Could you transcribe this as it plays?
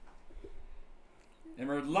And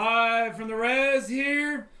we're live from the Rez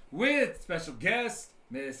here with special guest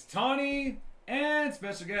Miss Tawny and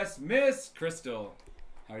special guest Miss Krystal.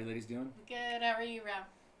 How are you ladies doing? Good. How are you, Rob?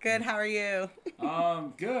 Good. How are you?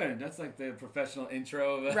 Good. That's like the professional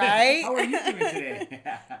intro. Right? How are you doing today?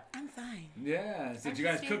 I'm fine. Yeah. So did you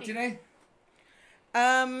guys cook today?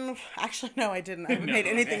 Actually, no, I didn't. I haven't made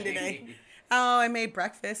anything today. Oh, I made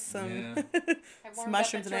breakfast, some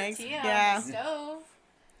mushrooms and eggs. Yeah. On the stove.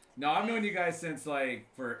 No, I've known you guys since like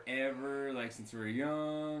forever, like since we were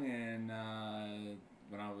young, and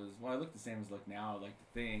when I was, I look the same as I look now, I'd like to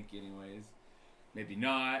think, anyways. Maybe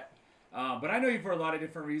not. But I know you for a lot of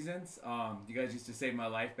different reasons. You guys used to save my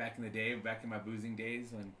life back in the day, back in my boozing days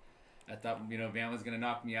when I thought, Van was going to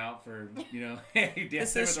knock me out for, hey,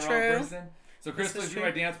 dancing with the wrong person. So Krystal, you were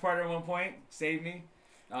my dance partner at one point, saved me.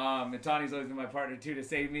 And Tawny's always been my partner too to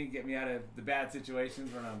save me, get me out of the bad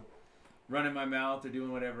situations when I'm running my mouth or doing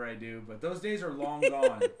whatever I do. But those days are long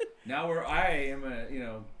gone. Now I am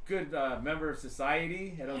a, good member of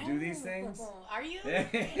society. I don't do these things. Are you?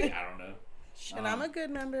 I don't know. And I'm a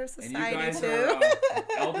good member of society, and you guys too.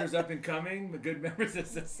 Are elders up and coming, but good members of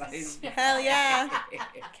society. Hell yeah.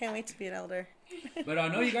 Can't wait to be an elder. But I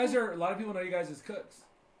know you guys are, a lot of people know you guys as cooks.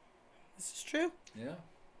 This is true. Yeah.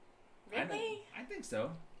 Really? I think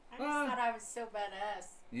so. I just thought I was so badass.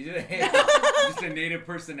 You did just a native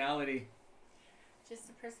personality. Just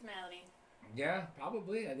a personality. Yeah,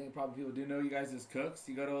 probably. I think probably people do know you guys as cooks.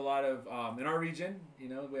 You go to a lot of, in our region,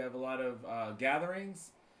 we have a lot of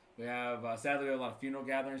gatherings. We have, sadly, we have a lot of funeral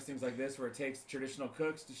gatherings, things like this, where it takes traditional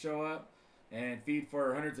cooks to show up and feed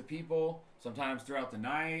for hundreds of people, sometimes throughout the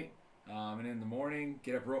night, and in the morning,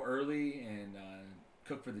 get up real early and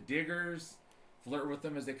cook for the diggers, flirt with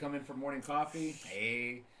them as they come in for morning coffee.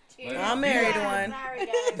 Hey. I'm married one. Sorry,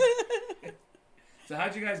 guys. So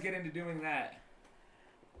how'd you guys get into doing that?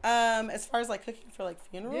 As far as like cooking for like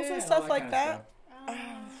funerals and stuff like that,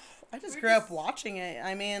 I just grew up watching it.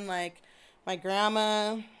 I mean, like my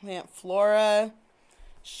grandma, Aunt Flora,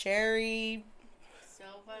 Sherry,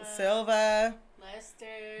 Silva, Lester,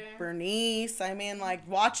 Bernice. I mean, like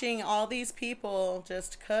watching all these people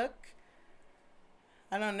just cook.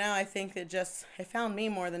 I don't know. I think it found me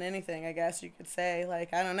more than anything, I guess you could say.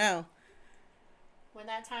 Like, I don't know. When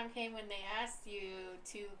that time came when they asked you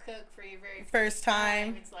to cook for your very first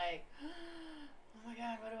time, it's like, oh my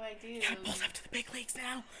God, what do I do? Gotta pull up to the big leagues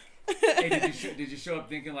now. Hey, did you show up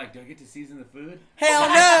thinking like, do I get to season the food? Hell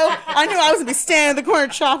no! I knew I was gonna be standing in the corner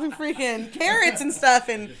chopping freaking carrots and stuff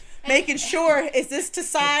and making sure, is this to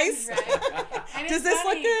size? Right. Does this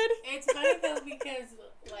look good? It's funny though because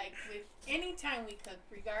like with any time we cook,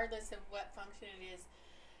 regardless of what function it is,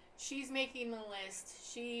 she's making the list.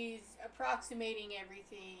 She's approximating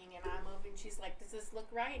everything, and I'm moving. She's like, "Does this look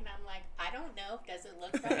right?" And I'm like, "I don't know. Does it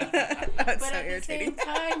look right?" That's but so at irritating. the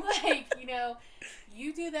same time, like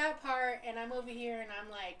you do that part, and I'm over here, and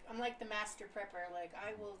I'm like the master prepper. Like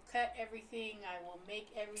I will cut everything. I will make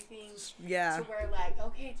everything. Yeah. To where like,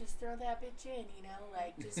 okay, just throw that bitch in.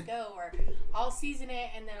 Like just go. Or I'll season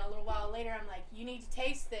it, and then a little while later, I'm like, you need to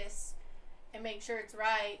taste this. And make sure it's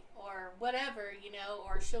right, or whatever,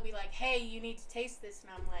 or she'll be like, hey, you need to taste this,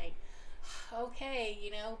 and I'm like, okay,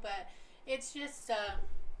 but it's just,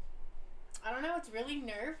 I don't know, it's really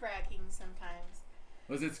nerve-wracking sometimes.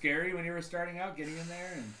 Was it scary when you were starting out, getting in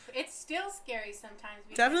there? And it's still scary sometimes.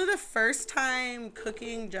 Definitely the first time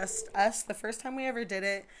cooking, just us, the first time we ever did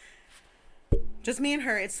it, just me and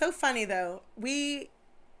her. It's so funny, though. We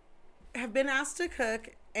have been asked to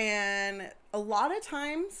cook, and a lot of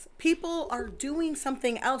times people are doing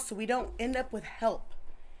something else, so we don't end up with help.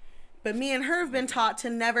 But me and her have been taught to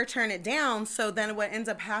never turn it down. So then what ends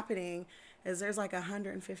up happening is there's like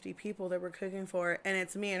 150 people that we're cooking for, and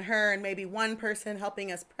it's me and her and maybe one person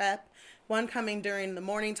helping us prep, one coming during the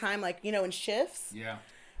morning time, like, in shifts. Yeah.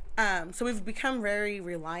 So we've become very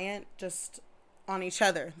reliant just on each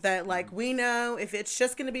other. That like we know if it's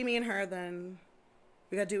just going to be me and her, then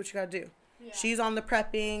we got to do what you got to do. Yeah. She's on the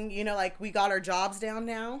prepping, like we got our jobs down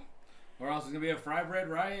now. Or else it's going to be a fry bread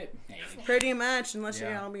riot. Pretty much, unless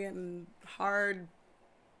you're going to be getting hard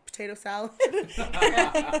potato salad.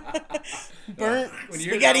 Burnt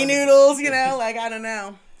spaghetti noodles, like I don't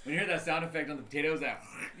know. When you hear that sound effect on the potatoes,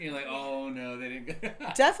 you're like, oh no, they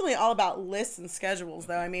didn't. Definitely all about lists and schedules,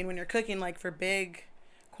 though. I mean, when you're cooking like for big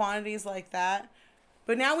quantities like that.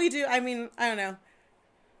 But now we do, I don't know.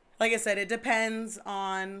 Like I said, it depends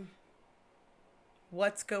on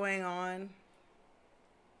what's going on,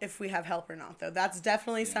 if we have help or not, though. That's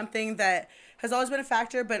definitely something that has always been a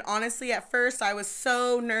factor. But honestly, at first, I was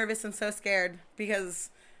so nervous and so scared because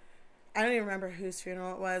I don't even remember whose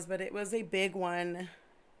funeral it was, but it was a big one.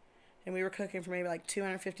 and we were cooking for maybe like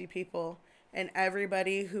 250 people, and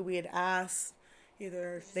everybody who we had asked,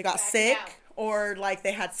 either they got sick or like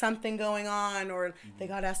they had something going on, or they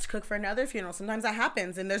got asked to cook for another funeral. Sometimes that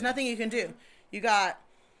happens, and there's nothing you can do. You got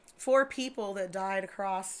 4 people that died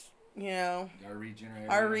across, our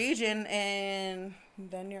region, and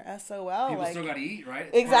then you're SOL. People still got to eat, right?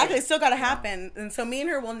 Exactly. It's still got to happen. And so me and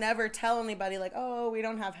her will never tell anybody like, oh, we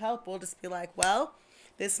don't have help. We'll just be like, well,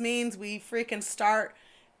 this means we freaking start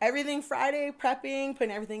everything Friday, prepping,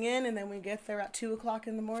 putting everything in, and then we get there at 2 o'clock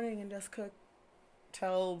in the morning and just cook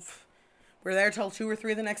till we're there till 2 or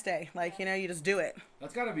 3 the next day. Like, you just do it.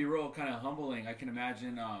 That's got to be real kind of humbling. I can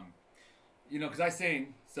imagine, because I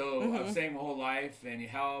sing, so I've sang my whole life, and you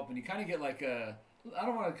help, and you kind of get like I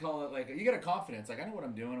don't want to call it like, you get a confidence, like I know what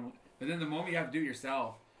I'm doing, but then the moment you have to do it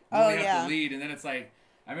yourself, you have to lead, and then it's like,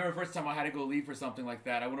 I remember the first time I had to go lead for something like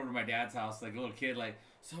that, I went over to my dad's house, like a little kid, like,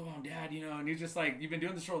 so Dad, and he's just like, you've been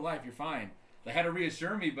doing this your whole life, you're fine. They had to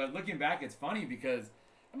reassure me, but looking back, it's funny because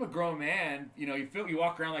I'm a grown man, you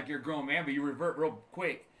walk around like you're a grown man, but you revert real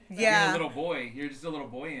quick. Yeah. You're a little boy, you're just a little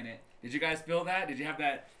boy in it. Did you guys feel that? Did you have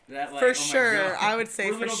that like, for sure, I would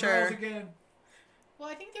say for sure. Again? Well,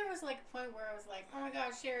 I think there was like a point where I was like, oh my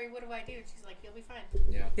gosh, Sherry, what do I do? She's like, you'll be fine.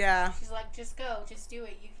 Yeah. She's like, just go, just do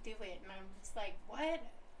it, you can do it. And I'm just like, what?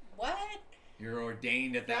 You're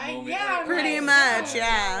ordained at that moment. Yeah, pretty much,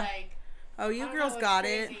 yeah. Like, oh, you girls got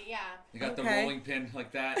crazy. it. Yeah. You got the rolling pin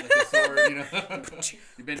like that, like a sword,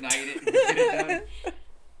 You've been knighted. You get it done. I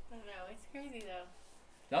don't know, it's crazy though.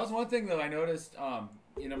 That was one thing though I noticed.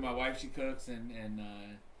 My wife, she cooks, and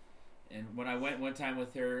when I went one time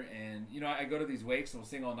with her, and I go to these wakes and we'll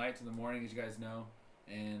sing all night till the morning, as you guys know,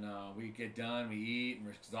 and we get done, we eat, and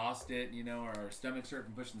we're exhausted. Our stomachs hurt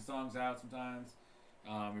from pushing the songs out sometimes.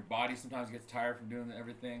 Your body sometimes gets tired from doing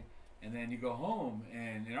everything, and then you go home.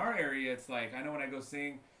 And in our area, it's like, I know when I go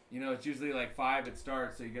sing, it's usually like 5 it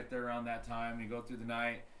starts, so you get there around that time, and you go through the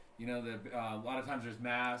night. A lot of times there's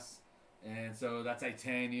mass. And so that's like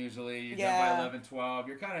 10 usually. You're done by 11, 12.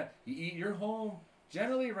 You eat, you're home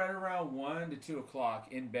generally right around 1 to 2 o'clock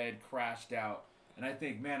in bed, crashed out. And I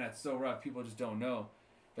think, man, that's so rough. People just don't know.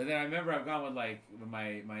 But then I remember I've gone with my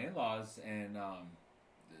in-laws, and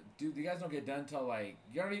dude, you guys don't get done till like,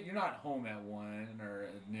 you're not home at 1 or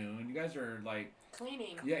at noon. You guys are like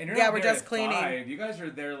cleaning. Yeah, and you're not we're there just at cleaning. 5. You guys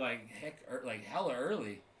are there like hella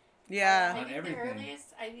early. Yeah. I think the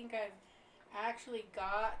earliest I think I've actually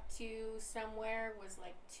got to somewhere was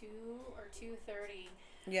like 2 or 2:30.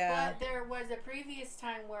 Yeah. But there was a previous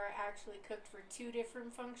time where I actually cooked for 2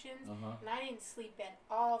 different functions, and I didn't sleep at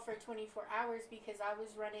all for 24 hours because I was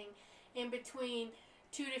running in between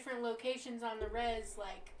 2 different locations on the res,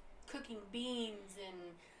 like cooking beans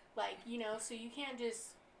and so you can't just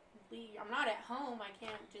leave. I'm not at home. I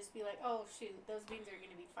can't just be like, oh shoot, those beans are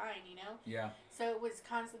gonna be fine, Yeah. So it was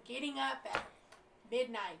constantly getting up at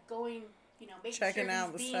midnight, going. Making checking sure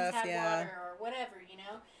out the these stuff, beans have yeah, water or whatever,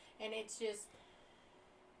 and it's just,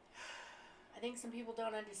 I think some people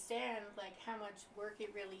don't understand like how much work it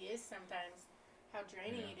really is sometimes, how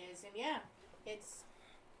draining it is, and it's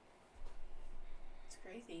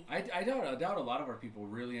crazy. I doubt a lot of our people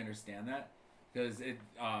really understand that, because it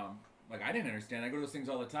like I didn't understand. I go to those things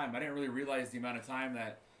all the time. I didn't really realize the amount of time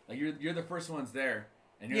that like you're the first ones there.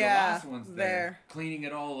 And you're the last ones there, cleaning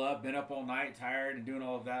it all up, been up all night, tired, and doing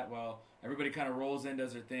all of that. Well, everybody kind of rolls in,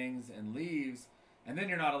 does their things, and leaves, and then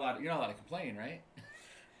you're not allowed to complain, right?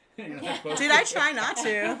 Dude, I try not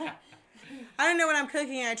to. I don't know when I'm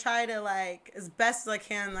cooking. I try to like as best as I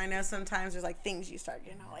can. I know sometimes there's like things you start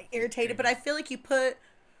getting all like irritated, but I feel like you put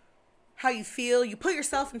how you feel. You put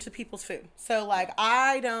yourself into people's food. So like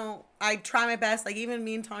I try my best. Like even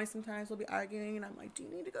me and Tawny sometimes will be arguing, and I'm like, do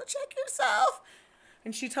you need to go check yourself?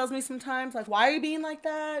 And she tells me sometimes, like, why are you being like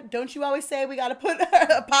that? Don't you always say we got to put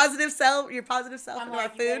your positive self into our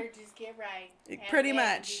food? You better just get right. Pretty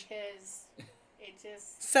much. Because it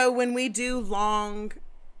just... So when we do long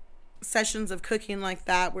sessions of cooking like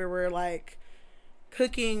that, where we're, like,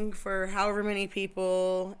 cooking for however many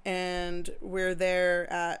people, and we're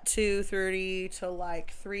there at 2:30 to,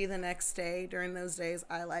 like, 3 the next day, during those days,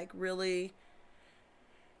 I, like, really...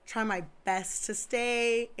 try my best to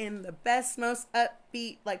stay in the best, most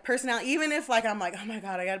upbeat, like, personality. Even if, like, I'm like, oh my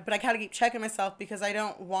God, I gotta keep checking myself, because I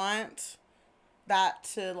don't want that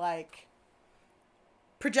to, like,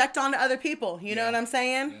 project onto other people. You know what I'm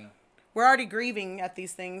saying? Yeah. We're already grieving at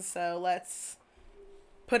these things, so let's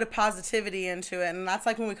put a positivity into it. And that's,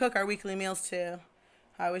 like, when we cook our weekly meals, too.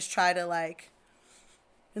 I always try to, like,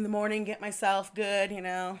 in the morning, get myself good,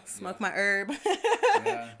 smoke my herb.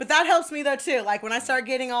 But that helps me, though, too. Like, when I start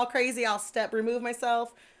getting all crazy, I'll remove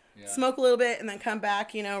myself, smoke a little bit, and then come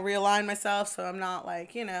back, realign myself so I'm not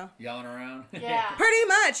like, yelling around. Yeah. Pretty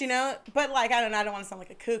much, But like, I don't want to sound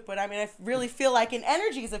like a kook, but I mean, I really feel like in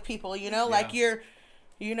energies of people, like your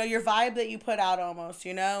vibe that you put out almost,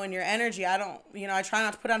 and your energy. I don't, I try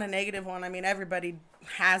not to put on a negative one. I mean, everybody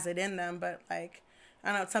has it in them, but like, I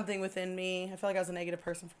don't know, it's something within me. I feel like I was a negative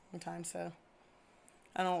person for a long time, so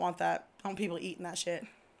I don't want that. I don't want people eating that shit.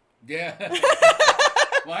 Yeah.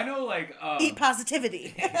 Well, I know, like... eat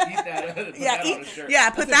positivity. Eat that. Put that on a shirt. Yeah,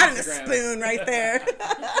 put that in a spoon right there.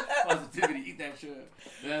 Positivity, eat that shit.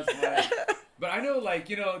 That's right. But I know, like,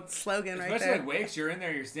 slogan right there. Especially like wakes, you're in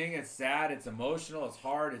there, you're singing, it's sad, it's emotional, it's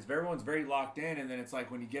hard, everyone's very locked in, and then it's like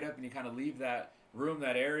when you get up and you kind of leave that room,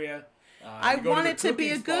 that area... I want it to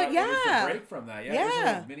be a good, It's a break from that.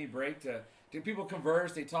 Yeah. It's a mini break to people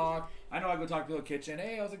converse, they talk. I know I go talk to the kitchen.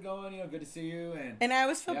 Hey, how's it going? Good to see you. And I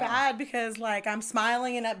always feel bad because like I'm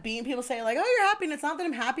smiling and upbeat. People say like, "Oh, you're happy," and it's not that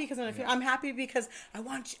I'm happy because I'm happy because I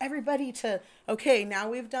want everybody to. Okay, now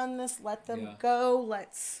we've done this. Let them go.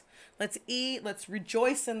 Let's eat. Let's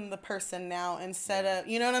rejoice in the person now instead of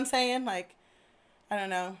you know what I'm saying? Like, I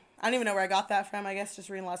don't know. I don't even know where I got that from. I guess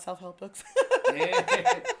just reading a lot of self-help books.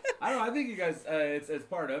 I don't know. I think you guys, it's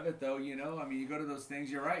part of it, though, I mean, you go to those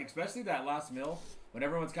things, you're right, especially that last meal, when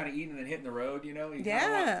everyone's kind of eating and then hitting the road, you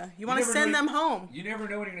want to send them home. You never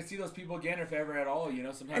know when you're going to see those people again, if ever at all,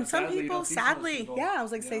 sometimes. And some people, sadly, I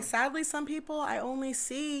was like, sadly, some people I only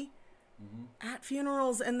see at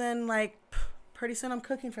funerals, and then, like, pretty soon I'm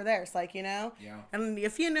cooking for theirs, like, Yeah. And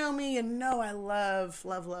if you know me, I love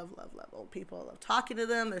old people. I love talking to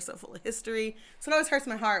them. They're so full of history. So it always hurts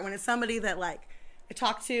my heart when it's somebody that, like, I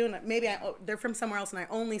talk to, and maybe they're from somewhere else, and I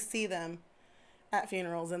only see them at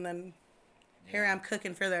funerals, and then here I'm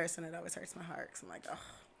cooking for theirs, and it always hurts my heart, because I'm like, oh.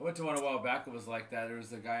 I went to one a while back, it was like that. There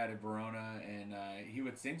was a guy out of Verona, and he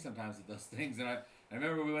would sing sometimes at those things, and I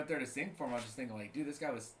remember when we went there to sing for him, I was just thinking, like, dude, this guy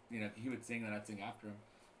was, he would sing, and I'd sing after him,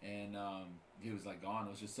 and he was, like, gone.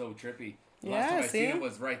 It was just so trippy. The last time I seen him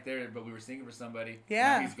was right there, but we were singing for somebody, and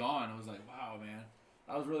now he's gone. I was like, wow, man.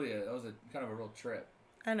 That was a kind of a real trip.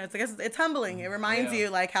 I know, it's humbling. It reminds you,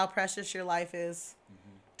 like, how precious your life is.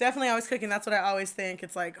 Definitely always cooking. That's what I always think.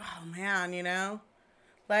 It's like, oh, man,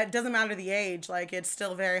 Like, it doesn't matter the age. Like, it's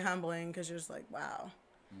still very humbling because you're just like, wow.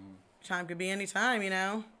 Time could be any time,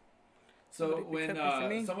 So when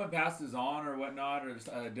someone passes on or whatnot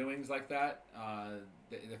or doings like that,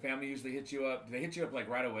 the family usually hits you up. Do they hit you up, like,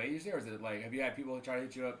 right away usually? Or is it, like, have you had people try to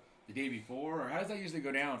hit you up the day before, or how does that usually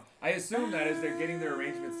go down? I assume that as they're getting their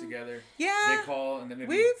arrangements together, they call and then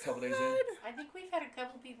maybe a couple days in. I think we've had a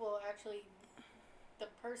couple people actually, the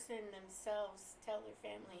person themselves tell their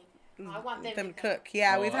family, I want them to cook.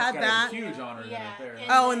 Yeah, we've had that. A huge honor right there.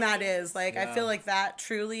 And that is like I feel like that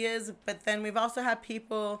truly is. But then we've also had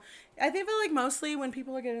people. I feel like mostly when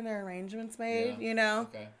people are getting their arrangements made,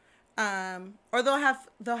 Okay. Or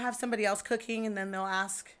they'll have somebody else cooking, and then they'll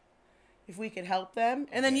ask if we could help them.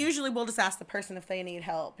 And then usually we'll just ask the person if they need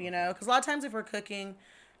help, because a lot of times if we're cooking,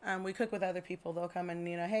 we cook with other people. They'll come and,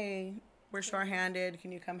 hey, we're short-handed.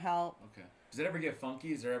 Can you come help? Okay. Does it ever get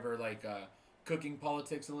funky? Is there ever, like, cooking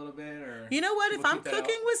politics a little bit? Or you know what? If I'm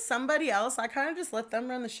cooking with somebody else, I kind of just let them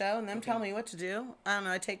run the show and them tell me what to do. I don't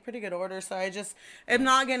know. I take pretty good orders, so I just am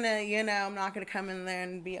not going to, I'm not going to come in there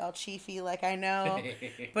and be all chiefy like I know.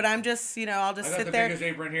 But I'm just, I'll just sit there. I got the biggest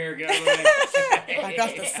apron here. Get out of the way. I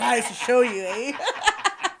got the size to show you, eh?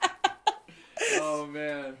 Oh,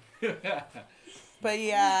 man. But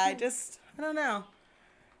yeah, I don't know.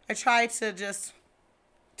 I try to just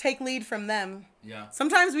take lead from them. Yeah.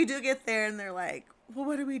 Sometimes we do get there and they're like, well,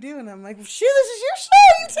 what do we do? And I'm like, shoot, this is your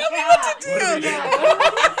show. You tell me what to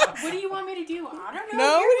do. What do you want me to do? I don't know.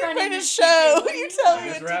 No, we're running a show. You tell me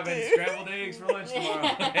what to do. We're having scrambled eggs for lunch tomorrow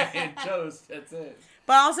and toast. That's it.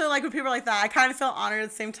 But also, like, when people are like that, I kind of feel honored at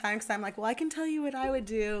the same time because I'm like, well, I can tell you what I would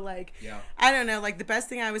do. Like, I don't know. Like, the best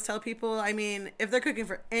thing I always tell people, I mean, if they're cooking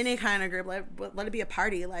for any kind of group, let it be a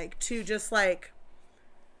party. Like, to just, like,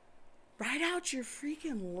 write out your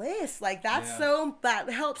freaking list. Like, that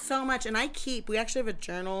helps so much. And we actually have a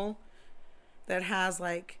journal that has,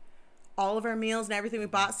 like, all of our meals and everything we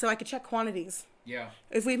bought so I could check quantities. Yeah.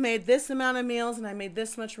 If we've made this amount of meals and I made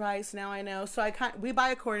this much rice, now I know. So we buy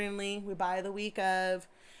accordingly. We buy the week of,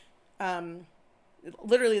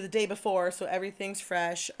 literally the day before, so everything's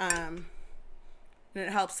fresh. And it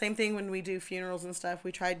helps. Same thing when we do funerals and stuff.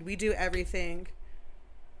 We do everything.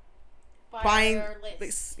 Buy our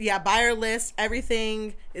list. Yeah, buy our list.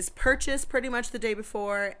 Everything is purchased pretty much the day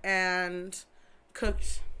before and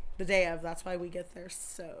cooked the day of. That's why we get there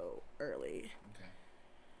so early.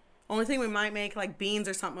 Only thing we might make, like, beans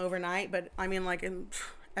or something overnight, but, I mean, like, in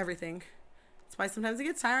everything. That's why sometimes it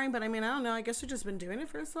gets tiring, but I mean, I don't know. I guess I've just been doing it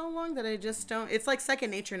for so long that I just don't. It's like second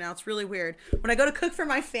nature now. It's really weird. When I go to cook for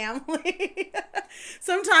my family,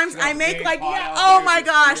 sometimes I make like, oh my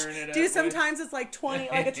gosh. Dude, sometimes it's like 20,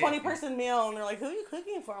 like a 20-person meal, and they're like, who are you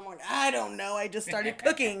cooking for? I'm like, I don't know. I just started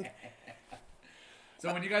cooking.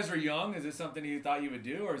 So when you guys were young, is this something you thought you would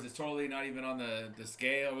do, or is this totally not even on the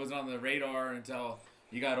scale? It wasn't on the radar until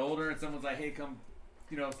you got older and someone's like, hey, come,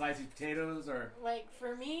 slice these potatoes, or? Like,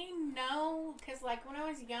 for me, no, because, like, when I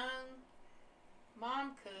was young,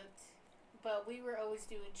 Mom cooked, but we were always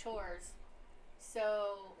doing chores.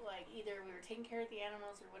 So, like, either we were taking care of the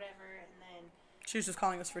animals or whatever, and then... She was just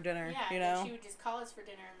calling us for dinner, Yeah, she would just call us for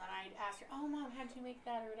dinner, and then I'd ask her, oh, Mom, how'd you make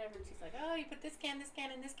that, or whatever, and she's like, oh, you put this can, and this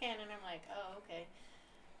can, and I'm like, oh, okay,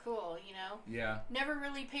 cool, Yeah. Never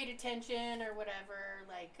really paid attention or whatever,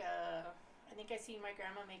 like, I think I seen my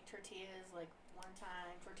grandma make tortillas, like, one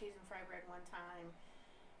time, tortillas and fried bread one time.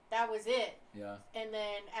 That was it. Yeah. And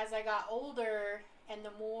then as I got older, and the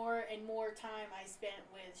more and more time I spent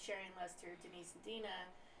with Sherry and Lester, Denise and Dina,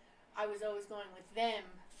 I was always going with them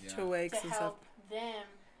to help them,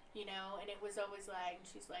 and it was always like,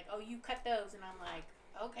 she's like, oh, you cut those, and I'm like,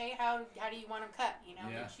 okay, how do you want them cut,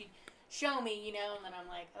 Yeah. And she'd show me, and then I'm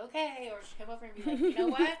like, okay, or she'd come over and be like, you know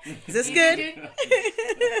what? Is this good?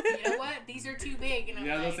 You know what? These are too big, and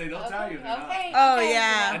I'm like, they'll tell you. Okay. Oh,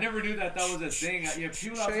 yeah. I never knew that was a thing.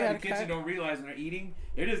 People outside the kitchen don't realize when they're eating.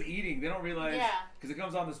 They're just eating. They don't realize because it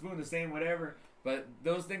comes on the spoon the same, whatever. But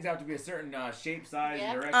those things have to be a certain shape, size,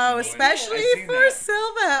 and direction. Oh, especially for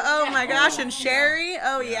Silva. Oh my gosh, and Sherry.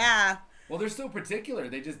 Oh yeah. Well, they're so particular.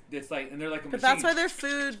 It's like, and they're like a machine. But that's why their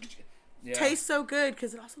food tastes so good,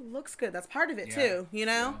 because it also looks good. That's part of it too,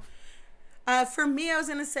 Yeah. For me, I was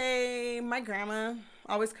gonna say my grandma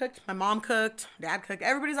always cooked. My mom cooked. Dad cooked.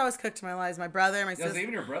 Everybody's always cooked in my lives. My brother, my sister.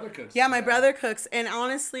 Even your brother cooks. Yeah, my brother cooks. And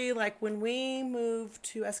honestly, like when we moved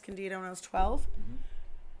to Escondido when I was 12,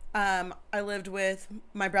 I lived with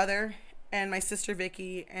my brother and my sister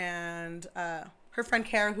Vicky and her friend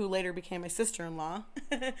Kara, who later became my sister-in-law.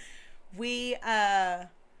 We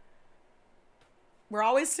were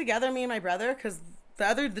always together, me and my brother, because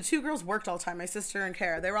the two girls worked all the time. My sister and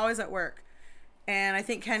Kara, they were always at work. And I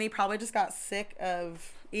think Kenny probably just got sick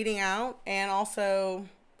of eating out and also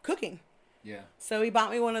cooking. Yeah. So he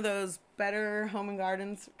bought me one of those Better Home and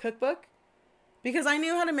Gardens cookbook. Because I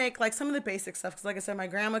knew how to make, like, some of the basic stuff. Because, like I said, my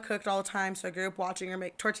grandma cooked all the time, so I grew up watching her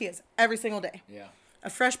make tortillas every single day. Yeah. A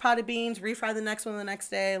fresh pot of beans, refry the next one the next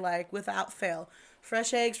day, like, without fail.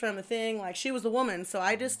 Fresh eggs from the thing. Like, she was the woman. So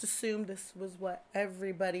I just assumed this was what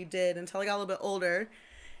everybody did until I got a little bit older.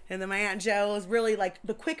 And then my Aunt Jo was really, like,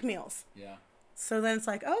 the quick meals. Yeah. So then it's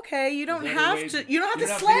like, okay, you don't have to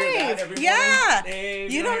slave. Yeah.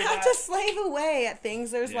 You don't have to slave away at things.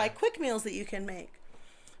 There's, like, quick meals that you can make.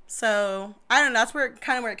 So, I don't know, that's where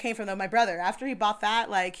it came from, though. My brother, after he bought that,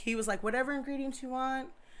 like, he was like, whatever ingredients you want,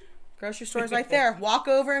 grocery store's right there. Walk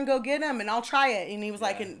over and go get them, and I'll try it. And he was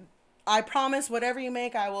like, and I promise, whatever you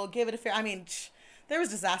make, I will give it a fair... I mean, there was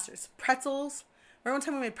disasters. Pretzels. Remember one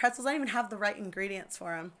time we made pretzels? I didn't even have the right ingredients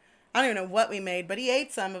for them. I don't even know what we made, but he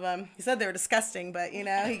ate some of them. He said they were disgusting, but, he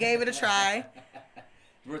gave it a try.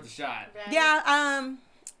 Worth a shot. Right. Yeah,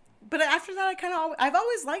 but after that, I've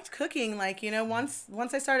always liked cooking. Like, once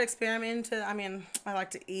I started experimenting I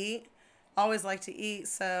like to eat. Always like to eat.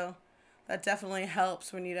 So that definitely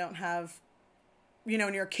helps when you don't have,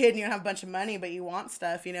 when you're a kid and you don't have a bunch of money, but you want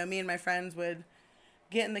stuff. Me and my friends would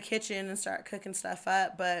get in the kitchen and start cooking stuff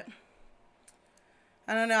up. But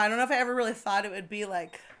I don't know. I don't know if I ever really thought it would be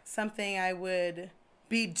like something I would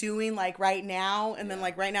be doing like right now. And then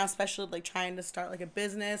like right now, especially like trying to start like a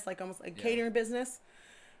business, like almost like a catering business.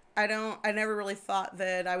 I never really thought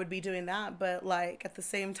that I would be doing that, but like at the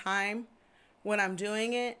same time, when I'm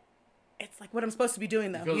doing it, it's like what I'm supposed to be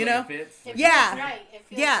doing though, It fits. It yeah. feels right. It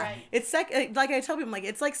feels yeah. right. It's like I tell people,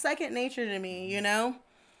 it's like second nature to me,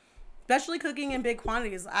 especially cooking in big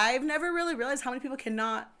quantities. I've never really realized how many people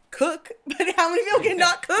cannot cook, but how many people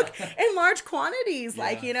cannot cook in large quantities,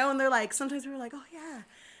 and they're like, sometimes we're like, oh yeah,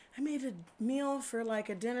 I made a meal for like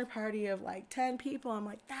a dinner party of like 10 people. I'm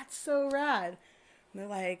like, that's so rad. And they're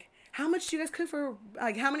like, how much do you guys cook for?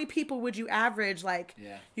 Like, how many people would you average? Like,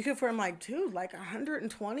 you cook for? I'm like, dude, like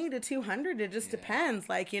 120 to 200. It just depends.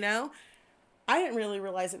 Like, I didn't really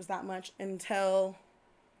realize it was that much until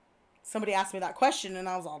somebody asked me that question. And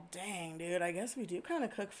I was all, dang, dude, I guess we do kind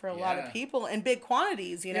of cook for a lot of people in big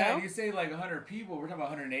quantities, Yeah, if you say like 100 people, we're talking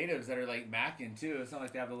about 100 natives that are like macking too. It's not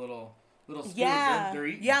like they have the little spoon they're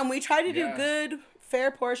eating. Yeah, and we try to do good,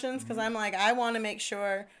 fair portions because I'm like, I want to make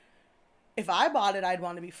sure... If I bought it, I'd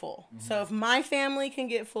want to be full. Mm-hmm. So if my family can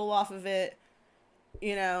get full off of it,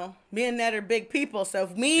 you know, me and Ned are big people. So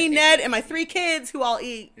if me, Ned, and my 3 kids who all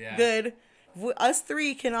eat good, if us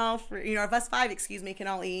 3 can all, you know, if us 5, excuse me, can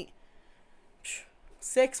all eat.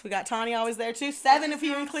 6, we got Tawny always there too. 7 if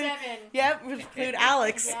you include. 7. Yep, include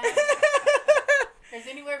Alex. Yeah. There's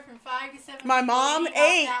anywhere from 5 to 7. My mom 8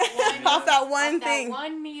 off that one thing. That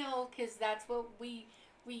one meal, because that's what we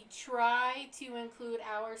try to include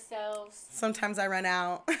ourselves. Sometimes I run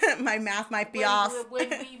out. My math might be when, off. When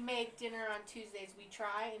we make dinner on Tuesdays, we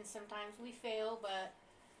try, and sometimes we fail, but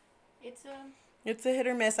it's a hit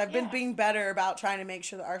or miss. I've been being better about trying to make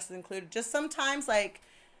sure the ours is included. Just sometimes, like,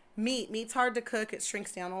 meat's hard to cook. It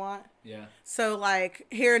shrinks down a lot. Yeah. So, like,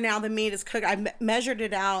 here now the meat is cooked. I measured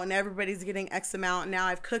it out, and everybody's getting X amount, and now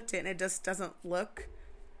I've cooked it, and it just doesn't look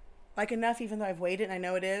like enough, even though I've weighed it, and I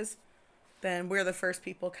know it is. Then we're the first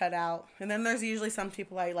people cut out. And then there's usually some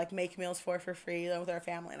people I, like, make meals for free with our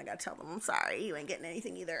family, and I gotta tell them, I'm sorry, you ain't getting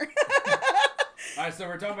anything either. All right, so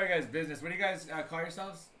we're talking about you guys' business. What do you guys call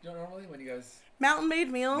yourselves normally? When you guys... Mountain Made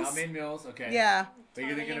Meals. Mountain Made Meals, okay. Yeah. But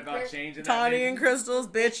you're thinking about changing that Tawny and Crystal's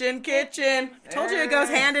Bitchin' Kitchen. Told you it goes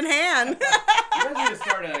hand in hand. You guys need to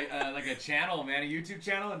start a channel, man, a YouTube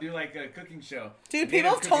channel, and do like a cooking show. Dude, people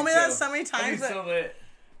have told me that so many times. That'd be so lit.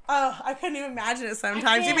 Oh, I couldn't even imagine it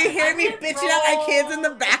sometimes. You'd be hearing me bitching at my kids in the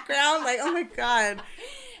background. Like, oh my God.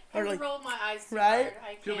 Or like, roll my eyes too right?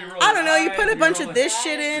 hard. I don't know. You put a bunch of this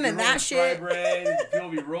shit in and that shit. People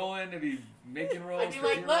be rolling. They be making rolls. I'd be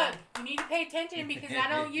like, look, you need to pay attention because I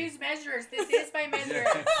don't use measures. This is my measure.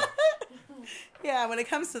 Yeah, when it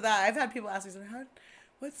comes to that, I've had people ask me,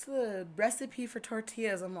 what's the recipe for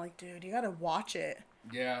tortillas? I'm like, dude, you got to watch it.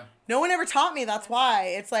 Yeah. No one ever taught me. That's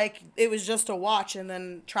why. It's like, it was just a watch and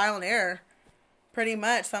then trial and error. Pretty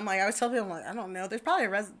much. So I'm like, I always tell people, I'm like, I don't know. There's probably a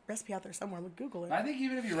recipe out there somewhere. Look, Google it. I think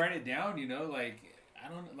even if you write it down, you know, like, I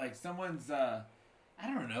don't, like someone's, I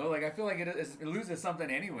don't know. Like, I feel like it loses something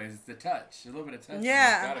anyways. It's the touch. A little bit of touch.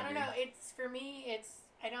 Yeah. I don't know. It's, for me,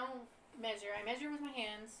 I don't measure. I measure with my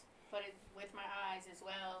hands, but with my eyes as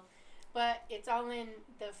well. But it's all in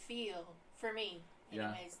the feel for me.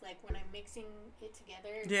 Anyways, like when I'm mixing it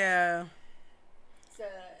together. Yeah. It's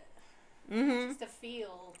just a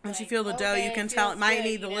feel. Once you feel the dough, you can tell it might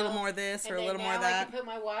need a little more of this or a little more of that. I can put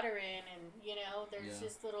my water in, and there's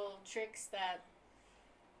just little tricks that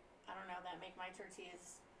I don't know that make my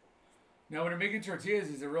tortillas. Now, when you're making tortillas,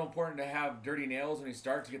 is it real important to have dirty nails when you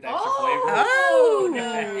start to get that extra flavor? Oh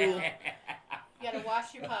no! You gotta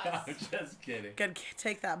wash your pots. I'm just kidding. Gotta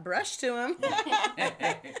take that brush to him.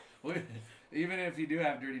 Even if you do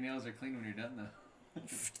have dirty nails, they're clean when you're done, though.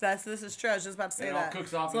 This is true. I was just about to say it that. All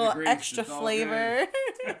cooks off it's in a little the grease. extra flavor.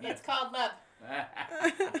 It's called love. No,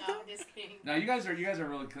 I'm just kidding. No, you guys are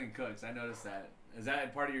really clean cooks. I noticed that. Is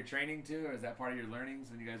that part of your training too, or is that part of your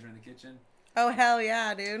learnings when you guys are in the kitchen? Oh hell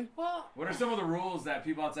yeah, dude. Well, what are some of the rules that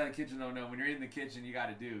people outside the kitchen don't know when you're in the kitchen you got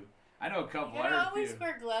to do? I know a couple. You gotta always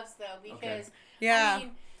wear gloves though because yeah, I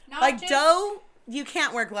mean, like dough. You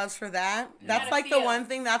can't wear gloves for that. Yeah. That's like the one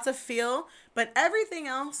thing. That's a feel. But everything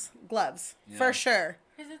else, gloves for sure.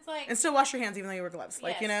 Because it's like and still wash your hands even though you wear gloves.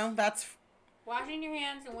 Like that's washing your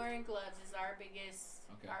hands and wearing gloves is our biggest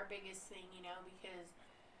thing. Because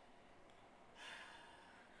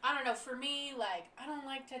I don't know. For me, like I don't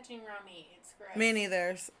like touching raw meat. It's gross. Me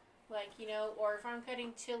neither. Like or if I'm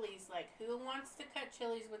cutting chilies, like who wants to cut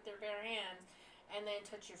chilies with their bare hands? And then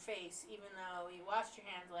touch your face, even though you washed your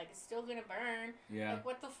hands, like, it's still gonna burn. Yeah. Like,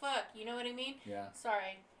 what the fuck? You know what I mean? Yeah.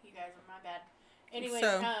 Sorry, you guys are my bad. Anyways,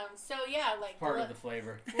 so yeah, like... Part of the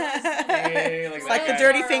flavor. It's like the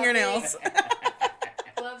dirty fingernails.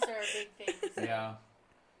 Gloves are a big thing. So. Yeah.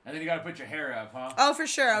 And then you gotta put your hair up, huh? Oh, for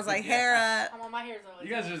sure. I was like, hair up. Well, my hair's always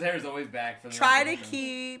You guys' hair's always back. For the Try to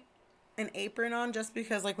keep an apron on just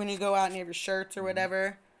because, like, when you go out and you have your shirts or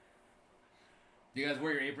whatever. Do you guys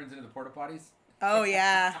wear your aprons into the porta potties? Oh,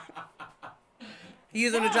 yeah.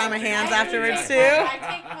 Use them to dry my hands afterwards, too. I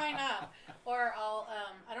take mine up. Or I'll,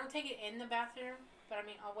 I don't take it in the bathroom, but I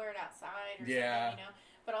mean, I'll wear it outside or something,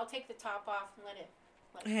 But I'll take the top off and let it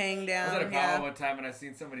hang down. I was at a powwow one time and I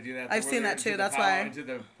seen somebody do that. I've seen that too. That's why. Into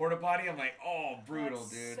the porta potty, I'm like, oh, brutal,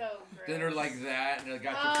 dude. So gross. Then they're like that, and they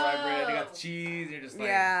got your fried bread, they got the cheese, and you're just like,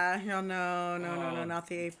 yeah, no, not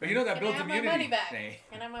the apron. But you know that builds immunity. Can I have my money back?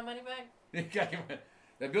 Can I have my money back?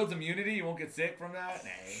 That builds immunity. You won't get sick from that.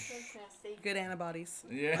 Good antibodies.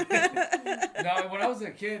 Yeah. No, when I was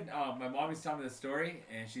a kid, my mom used to tell me this story,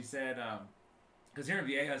 and she said, because here in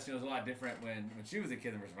Viejas, it was a lot different when she was a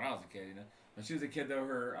kid than when I was a kid. When she was a kid, though,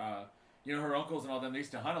 her her uncles and all them, they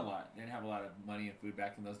used to hunt a lot. They didn't have a lot of money and food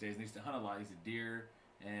back in those days. They used to hunt a lot. They used to deer,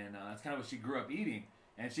 and that's kind of what she grew up eating.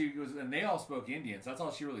 And they all spoke Indian, so that's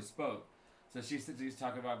all she really spoke. So she used to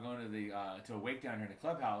talk about going to a wake down here in the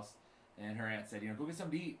clubhouse, and her aunt said, go get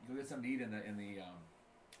something to eat. Go get something to eat in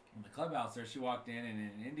the clubhouse. There, she walked in,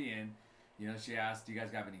 and in Indian, she asked, "Do you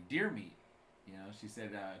guys got any deer meat?" She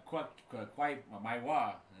said, "Quite my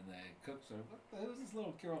wa." And the cooks were, "What the hell is this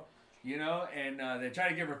little girl?" And they tried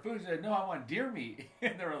to give her food. She said, "No, I want deer meat."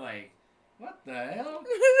 And they were like, "What the hell?"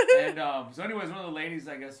 And so anyways, one of the ladies,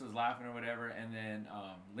 I guess, was laughing or whatever. And then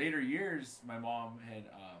later years, my mom had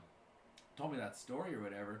told me that story or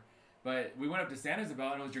whatever. But we went up to San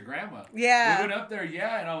Ysabel, and it was your grandma. Yeah. We went up there,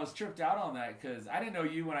 and I was tripped out on that because I didn't know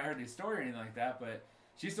you when I heard the story or anything like that. But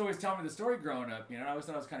she used to always tell me the story growing up. I always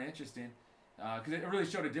thought it was kind of interesting because it really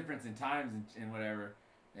showed a difference in times and whatever.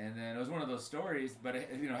 And then it was one of those stories, but it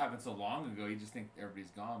happened so long ago, you just think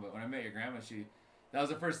everybody's gone. But when I met your grandma, that was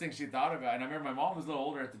the first thing she thought about. And I remember my mom was a little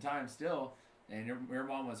older at the time still, and your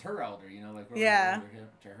mom was her elder, like we're older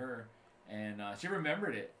to her. And she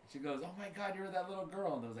remembered it. She goes, "Oh my God, you were that little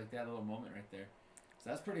girl." And there was like that little moment right there. So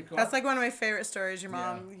that's pretty cool. That's like one of my favorite stories. Your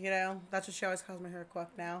mom, that's what she always calls me, her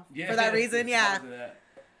quack now. Yeah. For that reason, yeah.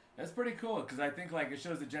 That's pretty cool because I think like it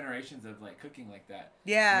shows the generations of like cooking like that.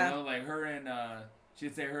 Yeah. Like her and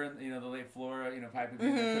she'd say her and the late Flora, Pipe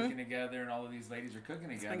and they're cooking together, and all of these ladies are cooking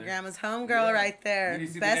together. My grandma's homegirl right there.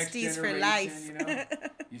 Besties for life.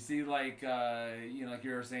 You see like like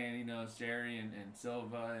you were saying, Sherry and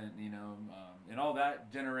Silva and all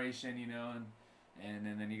that generation, and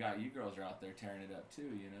then you got you girls are out there tearing it up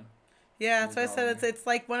too, Yeah, so I said it's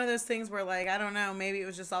like one of those things where like I don't know, maybe it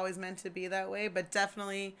was just always meant to be that way, but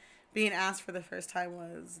definitely being asked for the first time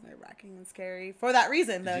was nerve-wracking and scary for that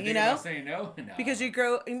reason, though. Did you think about saying no? No. Because you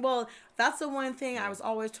grow. Well, that's the one thing I was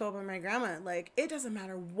always told by my grandma. Like, it doesn't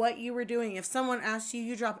matter what you were doing. If someone asked you,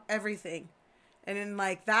 you drop everything, and then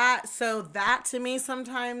like that. So that to me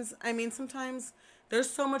sometimes there's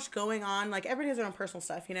so much going on. Like everybody has their own personal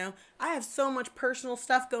stuff, I have so much personal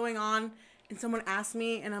stuff going on, and someone asks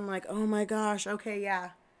me, and I'm like, oh my gosh, okay,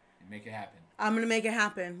 yeah, make it happen. I'm gonna make it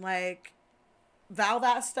happen. Like.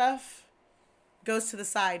 That stuff goes to the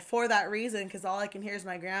side for that reason, because all I can hear is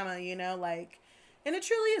my grandma, and it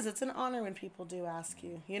truly is. It's an honor when people do ask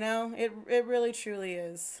you, it really truly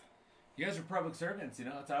is. You guys are public servants,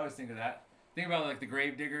 that's how I always think of that. Think about like the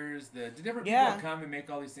grave diggers, the different people that come and make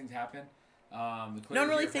all these things happen. No one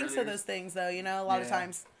really thinks of those things though, a lot of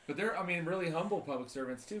times. But they're, really humble public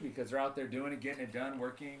servants too, because they're out there doing it, getting it done,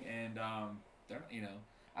 working, and they're,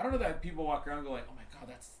 I don't know that people walk around and go like, "Oh my God,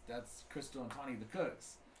 that's Krystal and Tawny, the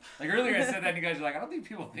cooks." Like earlier I said that, and you guys are like, "I don't think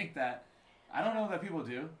people think that." I don't know that people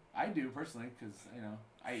do. I do personally, because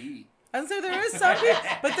I eat. And so there is some people,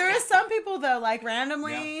 but there is some people though, like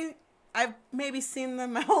randomly, yeah. I've maybe seen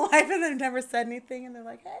them my whole life and they've never said anything, and they're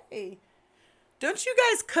like, "Hey, don't you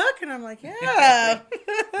guys cook?" And I'm like, "Yeah."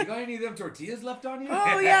 You got any of them tortillas left on you?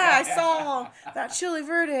 Oh yeah, I saw that chili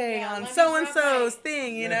verde on so and so's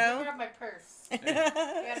thing, Let me grab my purse. I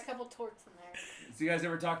got a couple torts in there. So you guys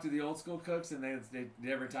ever talk to the old school cooks, and they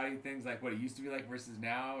ever tell you things like what it used to be like versus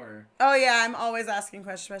now, or? Oh yeah, I'm always asking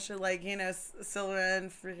questions, especially like Silva and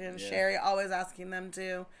freaking Sherry, always asking them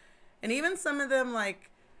too, and even some of them like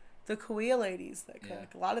the Kauai ladies that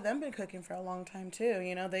cook. A lot of them been cooking for a long time too.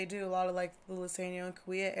 They do a lot of like the Luisanio and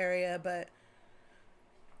Kauai area, but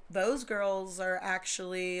those girls are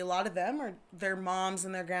actually, a lot of them are, their moms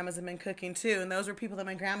and their grandmas have been cooking too. And those were people that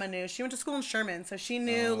my grandma knew. She went to school in Sherman, so she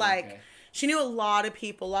knew she knew a lot of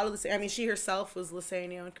people, she herself was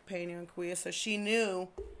Luisanio and Campania and Kauai, so she knew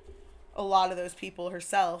a lot of those people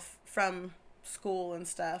herself from school and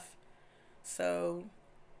stuff. So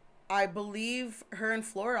I believe her and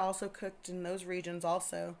Flora also cooked in those regions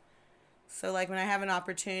also. So, like, when I have an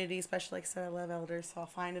opportunity, especially, like I said, I love elders, so I'll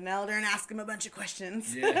find an elder and ask him a bunch of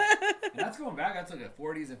questions. Yeah. And that's going back. That's like the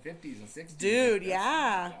 40s and 50s and 60s. Dude,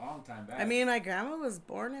 yeah. A long time back. My grandma was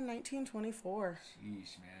born in 1924.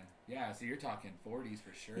 Sheesh, man. Yeah, so you're talking 40s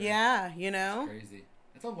for sure. Yeah, That's crazy.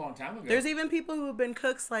 That's a long time ago. There's even people who have been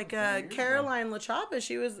cooks, like Caroline LaChapa.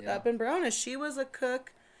 She was up in Barona. She was a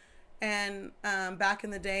cook. And back in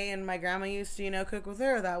the day, and my grandma used to, cook with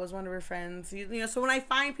her. That was one of her friends. So when I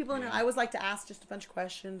find people, I always like to ask just a bunch of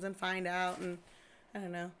questions and find out. And I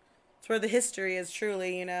don't know. It's where the history is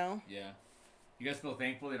truly, Yeah. You guys feel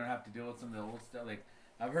thankful they don't have to deal with some of the old stuff? Like,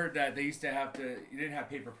 I've heard that they used to you didn't have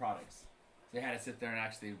paper products. They had to sit there and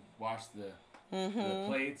actually wash the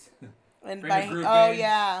plates. And bring the group in,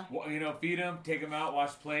 yeah. Feed them, take them out,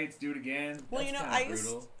 wash plates, do it again. Well,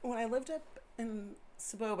 when I lived up in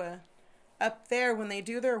Saboba, up there, when they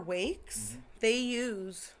do their wakes, they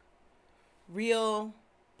use real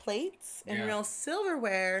plates and real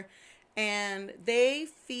silverware, And they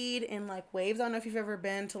feed in like waves. I don't know if you've ever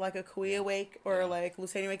been to like a Kauai wake or like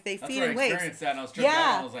Lusania wake. They feed in waves. I experienced that, and I was tripped out.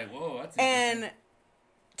 And I was like, whoa, that's interesting. And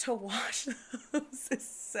to watch those is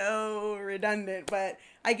so redundant, but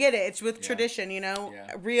I get it. It's with tradition, you know.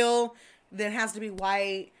 Yeah. Real, then has to be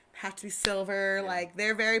white, have to be silver. Yeah. Like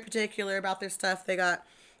they're very particular about their stuff. They got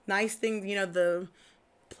nice things, you know, the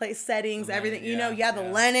place settings, everything. You know, the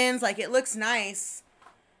linens. Like it looks nice.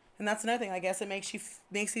 And that's another thing. I guess it makes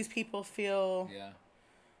these people feel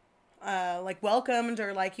like welcomed,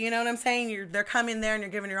 or like, you know what I'm saying? They're coming there and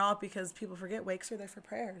you're giving your all, because people forget wakes are there for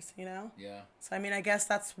prayers, you know? Yeah. So I mean, I guess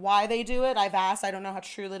that's why they do it. I've asked. I don't know how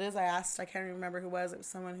true that is. I can't even remember who it was. It was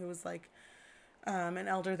someone who was like an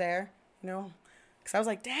elder there, you know? Because I was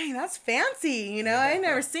like, dang, that's fancy, you know? I ain't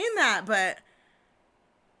never seen that, but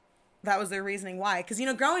that was their reasoning why. Because, you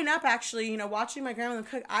know, growing up, actually, you know, watching my grandmother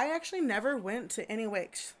cook, I actually never went to any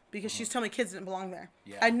wakes. Because she's telling me kids didn't belong there.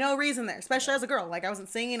 Yeah. I had no reason there, especially as a girl. Like, I wasn't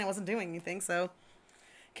singing, I wasn't doing anything, so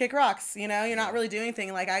kick rocks, you know? You're not really doing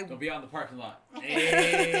anything. Like, Don't be out in the parking lot.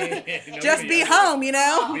 Hey, just be home, you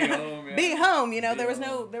know? Be home, yeah. Be home, you know? There was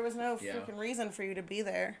no freaking reason for you to be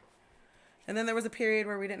there. And then there was a period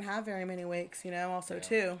where we didn't have very many wakes, you know, also,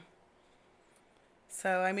 too.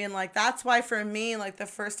 So, I mean, like, that's why for me, like, the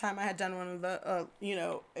first time I had done one of the, you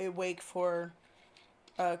know, a wake for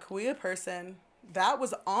a Kauai person, that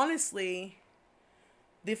was honestly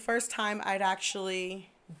the first time I'd actually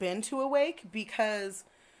been to a wake, because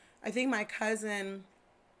I think my cousin,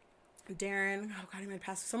 Darren, oh God, he might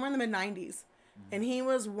pass somewhere in the mid-90s. And he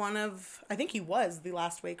was I think he was the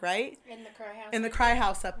last wake, right? In the cry house. In the cry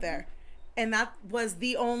house up there. And that was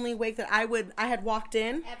the only wake that I had walked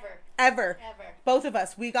in. Ever. Both of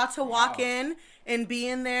us. We got to walk in and be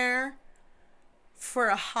in there for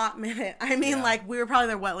a hot minute. I mean, like, we were probably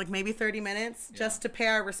there, like, maybe 30 minutes just to pay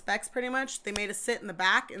our respects, pretty much. They made us sit in the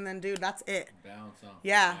back, and then, dude, that's it. Bounce on.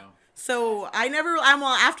 Yeah. So,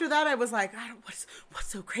 after that, I was like, what's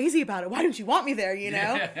so crazy about it? Why didn't you want me there, you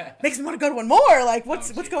know? Makes me want to go to one more. Like,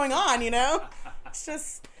 what's going on, you know? It's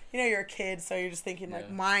just, you know, you're a kid, so you're just thinking,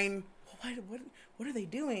 like, mine, what are they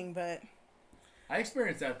doing? But I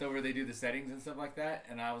experienced that, though, where they do the settings and stuff like that,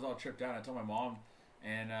 and I was all tripped out. I told my mom,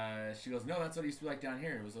 and she goes, no, that's what it used to be like down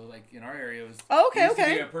here. It was like in our area. It was used to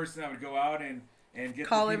be a person that would go out and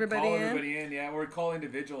call everybody in. Yeah, or call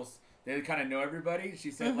individuals. They would kind of know everybody. She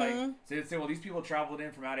said, like, so they'd say, well, these people traveled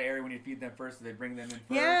in from out of area when you feed them first, so they bring them in first.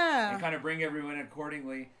 Yeah. And kind of bring everyone in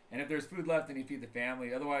accordingly. And if there's food left, then you feed the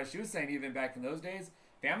family. Otherwise, she was saying even back in those days,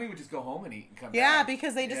 family would just go home and eat and come back. Yeah,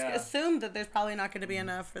 because they just assumed that there's probably not going to be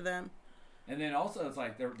enough for them. And then also, it's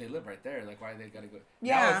like, they live right there. Like, why they got to go?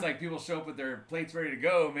 Yeah. Now it's like people show up with their plates ready to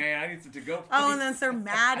go, man. I need some to-go plates. Oh, and then they're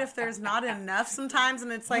mad if there's not enough sometimes.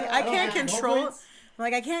 And it's like, I can't control.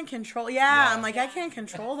 Like, I can't control. I'm like, I can't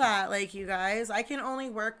control that. Like, you guys, I can only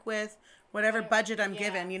work with whatever budget I'm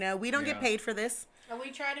given. You know, we don't get paid for this. And we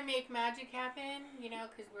try to make magic happen, you know,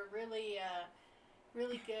 because we're really,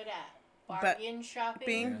 really good at bargain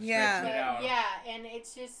shopping. And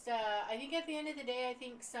it's just, I think at the end of the day, I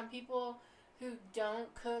think some people who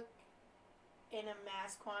don't cook in a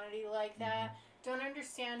mass quantity like that don't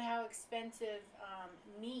understand how expensive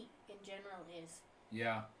meat in general is.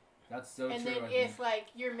 Yeah, that's so true. And then if, like,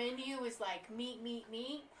 your menu is like meat,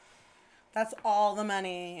 that's all the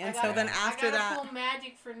money. And so then after that, I gotta pull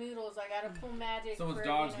magic for noodles. I gotta pull magic someone's for,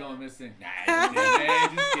 dog's going missing. Nah,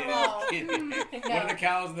 just kidding. One of the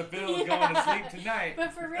cows in the field is going to sleep tonight.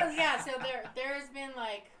 But for real, so there's been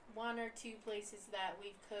like one or two places that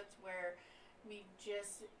we've cooked where we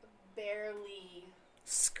just barely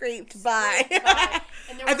scraped by.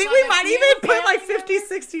 I think we might even put like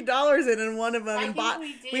 $50-$60 in one of them, and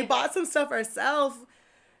we bought some stuff ourselves.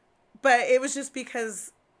 But it was just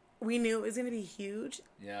because we knew it was going to be huge.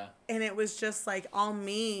 Yeah. And it was just like all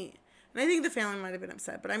meat. And I think the family might have been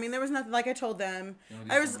upset. But I mean, there was nothing, like I told them,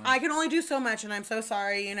 I can only do so much, and I'm so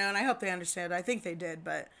sorry, you know, and I hope they understand. I think they did,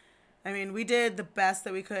 but I mean, we did the best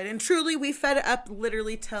that we could. And truly, we fed it up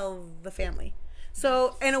literally till the family.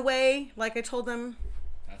 So in a way, like I told them,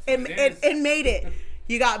 it made it.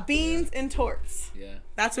 You got beans and torts. Yeah.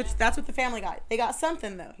 That's what the family got. They got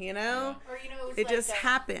something though, you know? Yeah. Or, you know, it just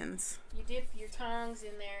happens. You dip your tongs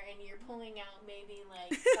in there and you're pulling out maybe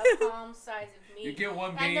like a palm size of meat. You get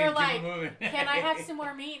one bean and they're like, moving. Can I have some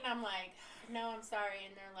more meat? And I'm like, no, I'm sorry.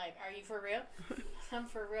 And they're like, are you for real? I'm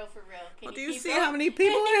for real. Can do you see how many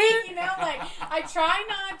people are here? You know, like, I try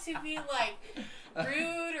not to be like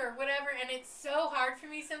rude or whatever, and it's so hard for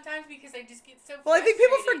me sometimes because I just get so Well, I think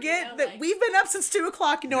people frustrated, forget that we've been up since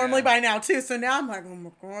 2:00 normally by now too. So now I'm like, oh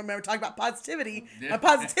my God, I remember talking about positivity. My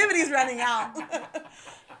positivity's running out.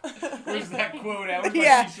 Where's that quote at? Where's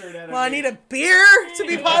Yeah. my t-shirt at? Well, I need a beer to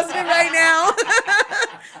be positive right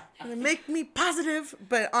now. Make me positive.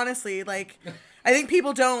 But honestly, like, I think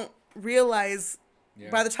people don't realize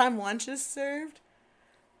by the time lunch is served,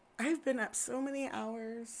 I've been up so many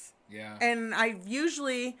hours. Yeah. And I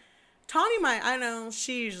usually, Tawny I know,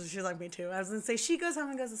 she's like me too. I was going to say, she goes home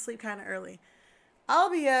and goes to sleep kind of early. I'll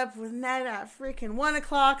be up with Ned at freaking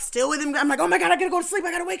 1:00, still with him. I'm like, oh my God, I gotta go to sleep.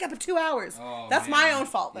 I gotta wake up in 2 hours. Oh, That's man. my own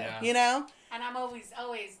fault, though, you know? And I'm always, I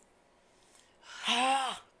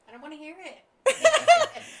don't want to hear it.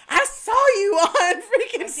 I saw you on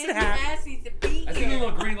freaking Snap. Ass needs to be I see here. the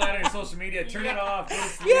little green light on your social media. Turn it off. Go to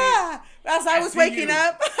sleep. Yeah. As I was see waking you.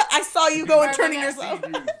 up, I saw you go and Right, turning I yourself.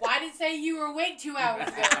 See you. Why did it say you were awake 2 hours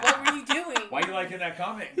ago? What were you doing? Why you liking that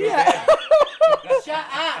comment? Go Yeah. ahead. Shut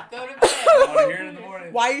up. Go to I bed. want to hear it in the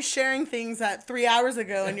morning. Why are you sharing things at 3 hours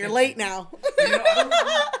ago and you're late now? You know,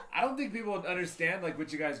 I don't think people understand like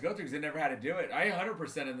what you guys go through because they never had to do it. I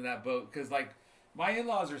 100% in that boat because like my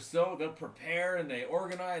in-laws are they'll prepare and they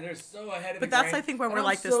organize. They're so ahead of But the that's, game. I think, why And we're I'm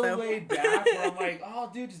like this, so though. laid back where I'm like, oh,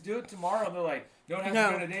 dude, just do it tomorrow. And they're like, don't have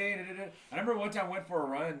No. to do it today. Da, da, da. I remember one time I went for a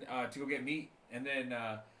run to go get meat, and then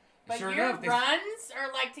But sure your enough, runs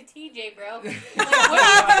are like to TJ, bro. Like,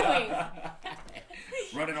 what are you doing?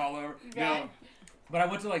 running all over. Okay. No. But I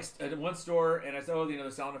went to like one store and I said, oh, you know,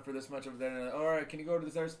 they're selling it for this much over there. And they're like, all right, can you go to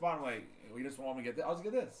this other spot? I'm like, well, you just want me to get this? I'll just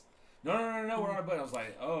get this. No, we're on a budget. I was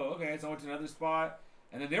like, oh, okay. So I went to another spot.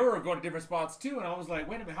 And then they were going to different spots too. And I was like,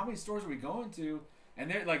 wait a minute, how many stores are we going to? And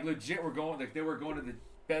they're like, legit, they were going to the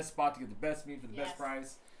best spot to get the best meat for the best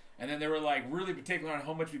price. And then they were like really particular on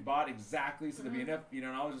how much we bought exactly so there'd be enough, you know,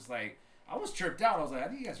 and I was just like, I was tripped out. I was like, I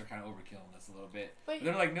think you guys are kind of overkilling this a little bit. And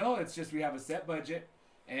they're like, no, it's just we have a set budget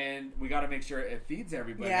and we got to make sure it feeds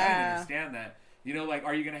everybody. Yeah. I didn't understand that. You know, like,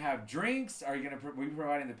 are you going to have drinks? Are you going to we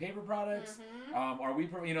providing the paper products? Are we,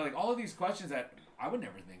 you know, like all of these questions that I would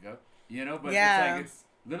never think of, you know, but it's like, it's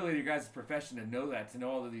literally your guys' profession to know that, to know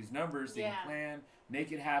all of these numbers, so you can plan,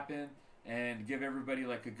 make it happen, and give everybody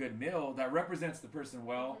like a good meal that represents the person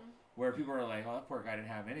well. Where people are like, oh, that poor guy didn't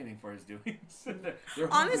have anything for his doings.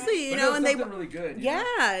 Honestly, you know, and they really good. You yeah,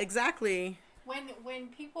 know? exactly. When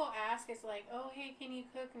people ask, it's like, oh, hey, can you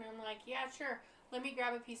cook? And I'm like, yeah, sure. Let me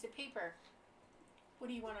grab a piece of paper. What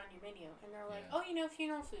do you want on your menu? And they're like, oh, you know,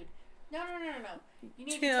 funeral food. No. You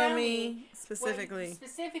need to tell me specifically.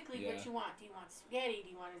 What you want. Do you want spaghetti?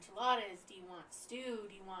 Do you want enchiladas? Do you want stew?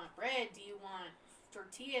 Do you want bread? Do you want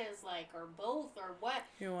tortillas, like, or both, or what?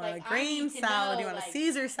 You want like, a green salad? You want a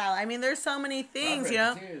Caesar salad? I mean, there's so many things, you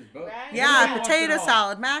know. Right? Yeah, potato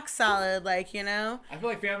salad, mac salad, like, you know. I feel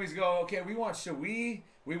like families go, okay, we want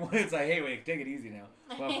we want. It's like, hey, wait, take it easy now.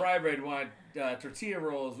 We want fry bread. We want tortilla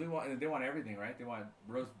rolls. They want everything, right? They want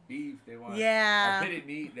roast beef. They want pitted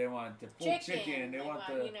meat. They want the full chicken. They want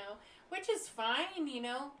the, you know, which is fine, you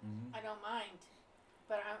know. I don't mind,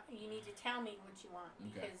 but you need to tell me what you want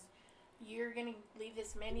because you're gonna leave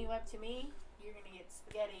this menu up to me. You're gonna get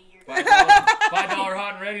spaghetti. You're gonna $5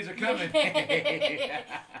 hot and ready's are coming.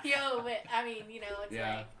 Yo, but I mean, you know, it's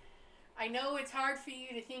Yeah. like I know it's hard for you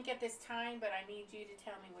to think at this time, but I need you to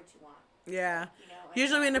tell me what you want. Yeah. You know,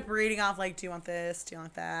 Usually we end up reading off like, do you want this? Do you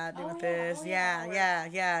want that? Do you want this? Oh,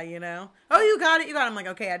 Yeah, you know. Oh, you got it. I'm like,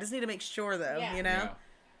 okay, I just need to make sure though, you know.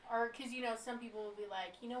 Yeah. Or because, you know, some people will be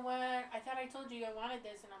like, you know what? I thought I told you I wanted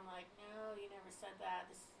this, and I'm like, no, you never said that.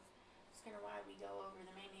 This is kind of why we go over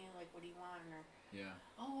the menu. Like, what do you want? Or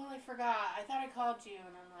oh, well, I forgot. I thought I called you,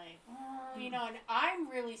 and I'm like, oh, you know. And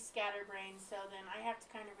I'm really scatterbrained, so then I have to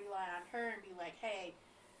kind of rely on her and be like, hey.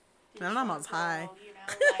 I'm almost high. You know,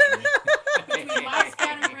 like, between my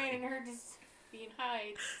scatterbrain and her just being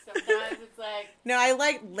high, sometimes it's like. No, I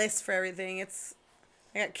like lists for everything.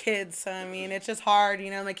 I got kids, so I mean, it's just hard,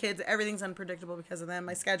 you know. My kids, everything's unpredictable because of them.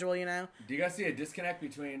 My schedule, you know. Do you guys see a disconnect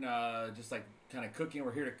between just like kind of cooking?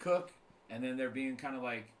 We're here to cook, and then there being kind of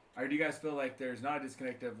like, or do you guys feel like there's not a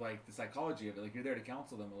disconnect of like the psychology of it? Like you're there to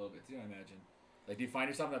counsel them a little bit too, I imagine. Like, do you find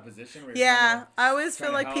yourself in that position where you're I always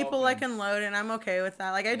feel like people and like unload, and I'm okay with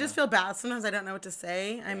that. Like, I just feel bad. Sometimes I don't know what to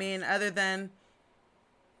say. I mean, other than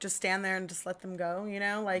just stand there and just let them go, you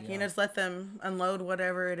know? Like, you know, just let them unload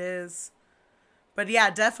whatever it is. But, yeah,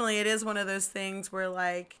 definitely it is one of those things where,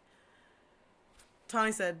 like,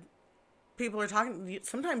 Tawny said, people are talking.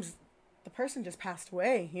 Sometimes the person just passed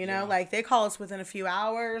away, you know? Like, they call us within a few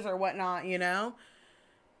hours or whatnot, you know?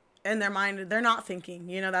 in their mind, they're not thinking,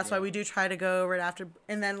 you know, that's why we do try to go over it after.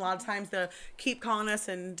 And then a lot of times they'll keep calling us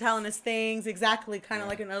and telling us things exactly kind of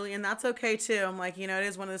like an early, and that's okay too. I'm like, you know, it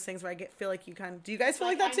is one of those things where I feel like you kind of, do you guys feel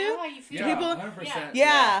like that too? I know how you feel. Yeah, people? 100%.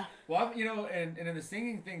 Yeah. Well, you know, and in the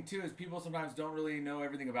singing thing too, is people sometimes don't really know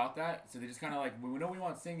everything about that. So they just kind of like, we know we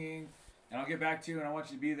want singing, and I'll get back to you, and I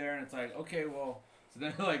want you to be there. And it's like, okay, well, so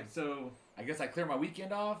then like, so I guess I clear my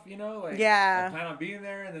weekend off, you know, like I plan on being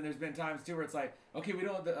there. And then there's been times too where it's like, okay, we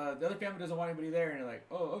don't, the other family doesn't want anybody there, and you're like,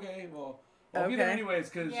 oh, okay, well, I'll be there anyways,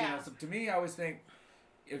 because you know, so to me, I always think,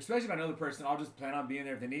 especially if I know the person, I'll just plan on being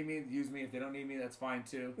there. If they need me, use me. If they don't need me, that's fine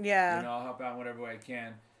too. Yeah. You know, I'll help out in whatever way I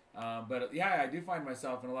can. But yeah, I do find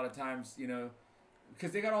myself, and a lot of times, you know,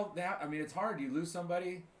 because they got all that. I mean, it's hard. You lose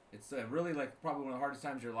somebody. It's really like probably one of the hardest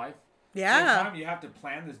times of your life. Yeah. Sometimes you have to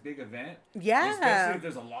plan this big event. Yeah. Especially if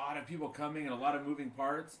there's a lot of people coming and a lot of moving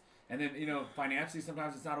parts. And then, you know, financially,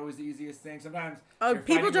 sometimes it's not always the easiest thing. Sometimes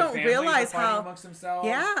people don't realize how amongst themselves.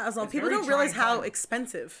 Yeah, as well, people don't realize how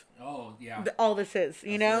expensive. Oh yeah. All this is,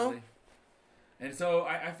 you know. And so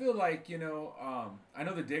I feel like, you know, I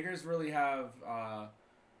know the Diggers really have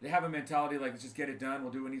they have a mentality like, let's just get it done.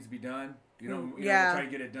 We'll do what needs to be done. You know, we'll try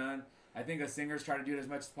to get it done. I think us singers try to do it as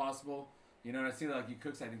much as possible. You know, and I see like you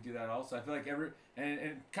cooks, I think, do that also. I feel like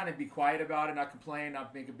and kind of be quiet about it, not complain,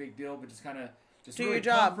 not make a big deal, but just kind of just do really your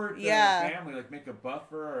job. Comfort the family, like make a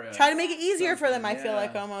buffer. Or try to make it easier for them. I feel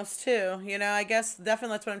like almost too. You know, I guess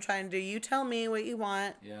definitely that's what I'm trying to do. You tell me what you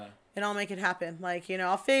want. Yeah. And I'll make it happen. Like, you know,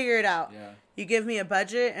 I'll figure it out. Yeah. You give me a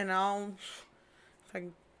budget, and if I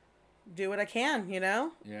can do what I can. You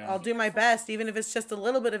know. Yeah. I'll do my best, even if it's just a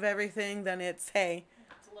little bit of everything. Then it's hey.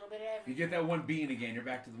 You get that one bean again. You're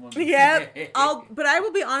back to the one bean. Yeah. But I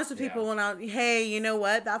will be honest with people when hey, you know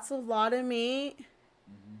what? That's a lot of meat.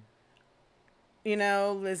 Mm-hmm. You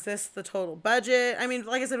know, is this the total budget? I mean,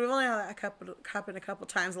 like I said, we've only had a couple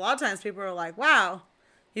times. A lot of times people are like, wow,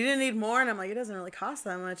 you didn't need more. And I'm like, it doesn't really cost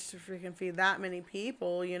that much to freaking feed that many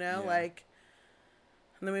people, you know? Like,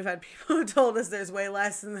 and then we've had people who told us there's way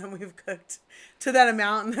less, and then we've cooked to that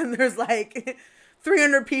amount, and then there's like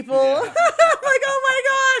 300 people. Yeah. I'm like, oh my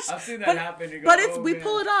gosh. I've seen that happen. We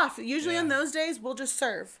pull it off. Usually in those days, we'll just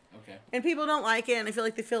serve. Okay. And people don't like it, and I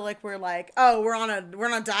feel like we're like, oh, we're on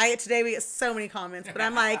a diet today. We get so many comments, but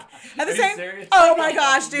I'm like, at the same. Serious? Oh my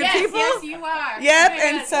gosh, dude, people. Yes, you are. Yep,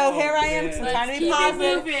 and so here I am, trying to be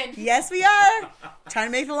positive. Yes, we are. Trying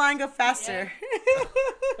to make the line go faster. Yeah.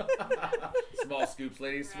 Small scoops,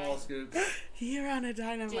 ladies. Right. Small scoops. You're on a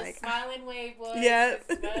diet. I'm just like, smile and wave, boys. Yeah.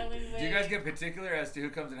 Do you guys get particular as to who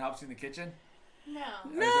comes and helps you in the kitchen? No.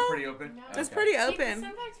 Is it pretty open? No. It's pretty open.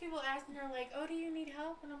 Sometimes people ask me, they're like, oh, do you need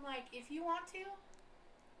help? And I'm like, if you want to,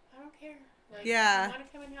 I don't care. Like, if you want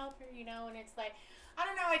to come and help her, you know? And it's like, I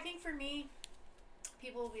don't know. I think for me,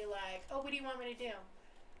 people will be like, oh, what do you want me to do?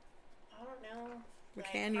 I don't know. What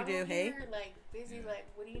can you do, hey? Like, busy, like,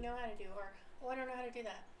 what do you know how to do? Or, oh, I don't know how to do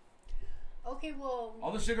that. Okay, well...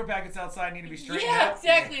 all the sugar packets outside need to be straightened out.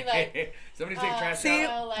 Yeah, exactly. Like, somebody take trash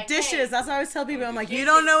out. So, like, dishes. Hey, that's what I always tell people. I'm like, dishes. You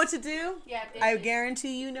don't know what to do? Yeah, dishes. I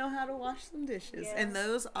guarantee you know how to wash some dishes. Yeah. And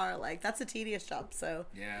those are like, that's a tedious job. So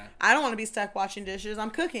yeah, I don't want to be stuck washing dishes. I'm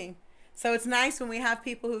cooking. So it's nice when we have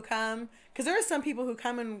people who come. Because there are some people who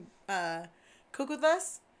come and cook with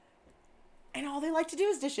us. And all they like to do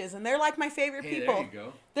is dishes. And they're like my favorite people. There you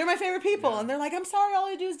go. They're my favorite people. Yeah. And they're like, I'm sorry, all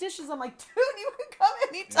I do is dishes. I'm like, dude, you can come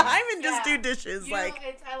anytime and just do dishes. You know,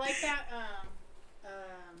 I like that.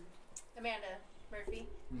 Amanda Murphy,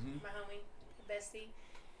 my homie, bestie.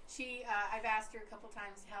 She, I've asked her a couple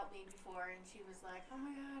times to help me before. And she was like, oh my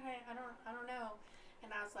God, I don't know.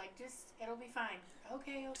 And I was like, it'll be fine.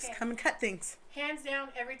 Okay. Just come and cut things. Hands down,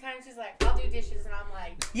 every time she's like, I'll do dishes. And I'm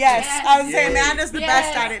like, yes. I was saying, Amanda's the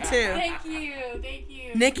best at it, too. Thank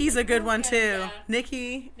you. Nikki's a good one, too. Yeah.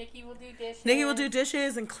 Nikki will do dishes. Nikki will do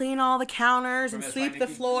dishes and clean all the counters and sweep the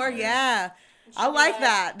floor. Yeah. I like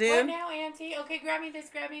that, dude. What now, Auntie? Okay, grab me this,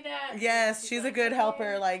 grab me that. Yes, she's a good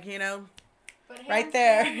helper, like, you know, right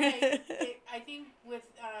there. I think with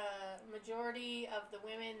majority of the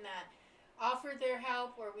women that offer their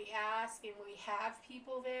help or we ask and we have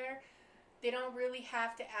people there, they don't really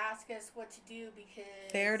have to ask us what to do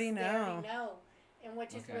because they already know. And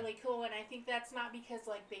which is really cool. And I think that's not because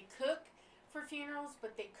like they cook for funerals,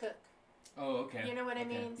 but they cook. Oh, okay. You know what I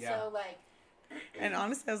mean? Yeah. So like. And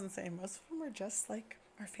honestly, I was gonna say most of them are just like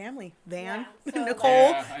our family. Van, so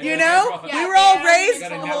Nicole, you know, we were all raised.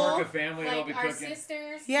 Got a network of family. Like all be our cooking.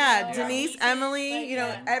 Sisters. Yeah, Denise, Emily. You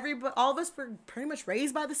know, all of us were pretty much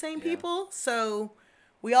raised by the same people, so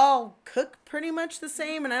we all cook pretty much the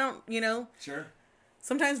same. And I don't, you know. Sure.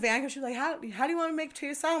 sometimes Van goes, she's like, how do you want to make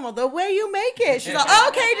potato salad? I'm like, the way you make it. She's like, oh,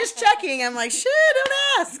 okay, just checking. I'm like, shit, don't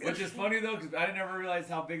ask. Which is funny, though, because I never realized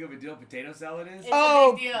how big of a deal potato salad is. It's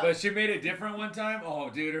a big deal. But she made it different one time. Oh,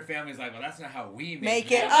 dude, her family's like, well, that's not how we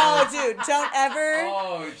make it. Oh, dude, don't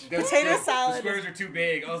ever. Potato salad. The squares are too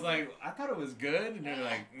big. I was like, I thought it was good. And they're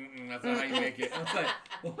like, that's not how you make it. I was like,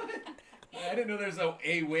 what? I didn't know there's a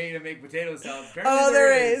way to make potato salad. Apparently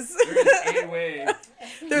there is. There is a way.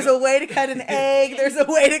 There's a way to cut an egg. There's a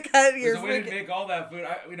way to cut your. There's a way to make all that food.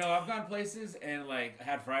 I've gone places and like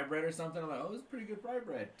had fried bread or something. I'm like, oh, this is pretty good fried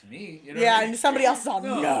bread to me. You know yeah, what I mean? and somebody else is all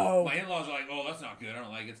no. My in-laws are like, oh, that's not good. I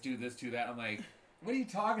don't like it. Let's do this, do that. I'm like, what are you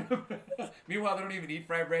talking about? Meanwhile, they don't even eat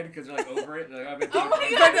fried bread because they're like over it. They're like, I've been oh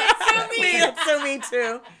my god, that's so me. That's so me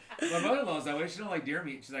too. My mother-in-law's that way. She don't like deer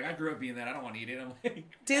meat. She's like, I grew up eating that. I don't want to eat it. I'm like,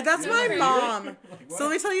 dude, that's my mom. Like, so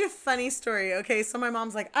let me tell you a funny story. Okay, so my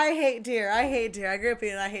mom's like, I hate deer. I grew up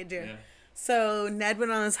eating. I hate deer. Yeah. So Ned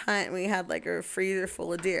went on his hunt and we had like a freezer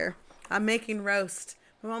full of deer. I'm making roast.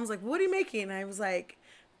 My mom's like, what are you making? And I was like,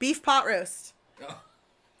 beef pot roast. Oh.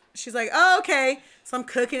 She's like, oh, okay. So I'm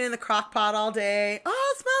cooking in the crock pot all day.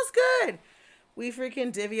 Oh, it smells good. We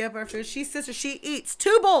freaking divvy up our food. She eats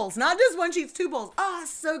 2 bowls. Not just one, she eats 2 bowls. Oh, it's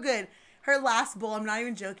so good. Her last bowl, I'm not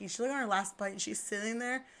even joking. She's like on her last bite and she's sitting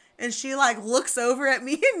there and she like looks over at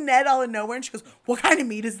me and Ned all of nowhere and she goes, what kind of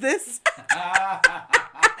meat is this?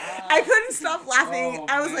 I couldn't stop laughing. Oh,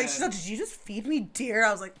 I was like, she's like, did you just feed me deer?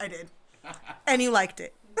 I was like, I did. And you liked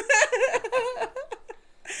it.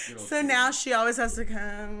 So now she always has to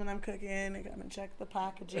come when I'm cooking and come and check the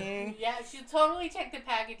packaging. Yeah, she'll totally check the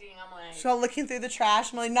packaging. I'm like, she'll looking through the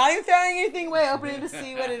trash. I'm like, not even throwing anything away, opening to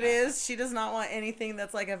see what it is. She does not want anything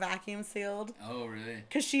that's like a vacuum sealed. Oh, really?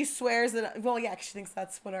 Because she swears that, well, yeah, 'cause she thinks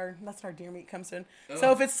that's what our deer meat comes in. Oh.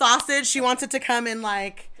 So if it's sausage, she wants it to come in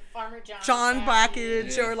like Farmer John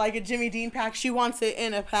package or like a Jimmy Dean pack. She wants it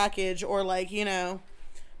in a package or like, you know,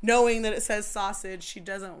 knowing that it says sausage, she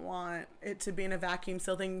doesn't want it to be in a vacuum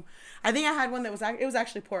seal thing. I think I had one that was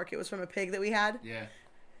actually pork. It was from a pig that we had. Yeah.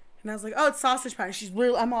 And I was like, oh, it's sausage patty. She's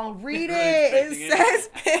real. I'm all, read it. It says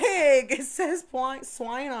pig. It says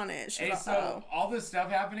swine on it. She's hey, like, so all this stuff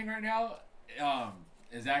happening right now,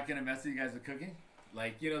 is that going to mess with you guys with cooking?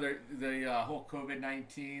 Like, you know, the whole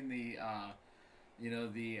COVID-19, the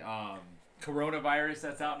coronavirus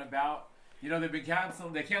that's out and about. You know, they've been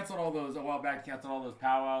canceled. They canceled all those a while back. Canceled all those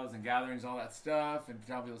powwows and gatherings, all that stuff, and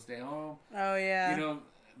telling people to stay home. Oh yeah. You know,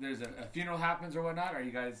 there's a funeral happens or whatnot. Are you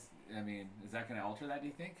guys? I mean, is that going to alter that? Do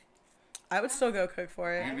you think? I would still go cook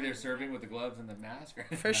for it. Maybe they're serving with the gloves and the mask.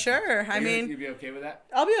 For sure. I mean, you'd be okay with that.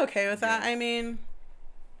 I'll be okay with that. I mean,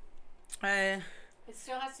 it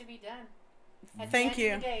still has to be done. Thank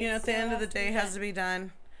you. You know, at the end of the day, it has to be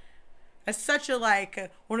done. It's such a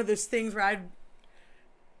one of those things where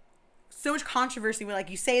so much controversy where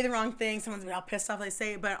you say the wrong thing, someone's all pissed off they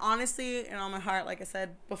say it, but honestly and on my heart, like I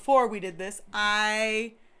said before we did this,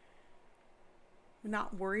 I'm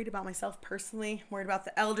not worried about myself personally. I'm worried about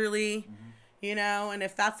the elderly, you know, and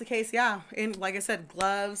if that's the case, yeah, and like I said,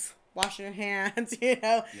 gloves, washing your hands, you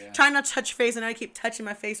know, try not to touch your face. I know I keep touching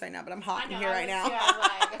my face right now, but I'm hot in here right now.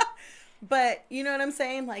 But you know what I'm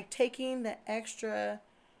saying, taking the extra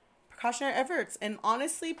precautionary efforts. And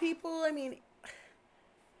honestly, people, I mean,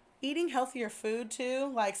 eating healthier food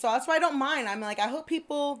too, so that's why I don't mind. I'm I hope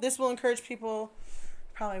this will encourage people,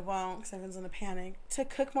 probably won't because everyone's in a panic, to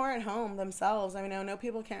cook more at home themselves. I mean, I know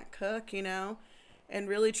people can't cook, you know, and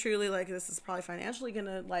really truly this is probably financially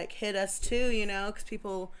gonna hit us too, you know, because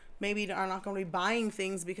people maybe are not going to be buying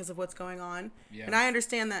things because of what's going on. And I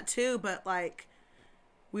understand that too, but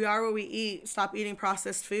we are what we eat. Stop eating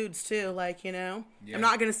processed foods too, you know. I'm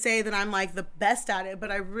not going to say that I'm the best at it,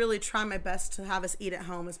 but I really try my best to have us eat at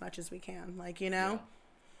home as much as we can, you know.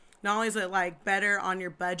 Not only is it better on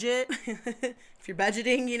your budget, if you're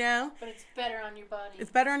budgeting, you know. But it's better on your body.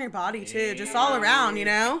 It's better on your body too, just all around, you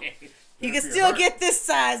know. You can still get this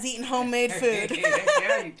size eating homemade food.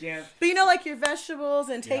 Yeah, you can. But you know, your vegetables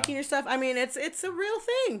and taking your stuff, I mean, it's a real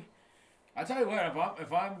thing. I tell you what,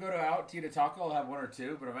 if I'm going out to eat a taco, I'll have 1 or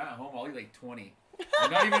 2. But if I'm at home, I'll eat 20.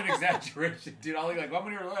 Not even an exaggeration, dude. I'll eat I'm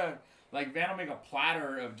gonna live. Van will make a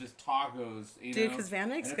platter of just tacos. You dude, because Van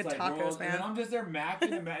makes good tacos, man. And I'm just there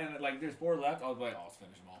macking and there's 4 left. I'll be I'll just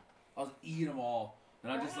finish them all. I'll just eat them all.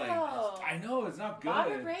 And I'm just I know it's not good.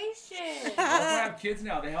 Moderation. I have kids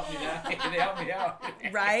now. They help me out. They help me out.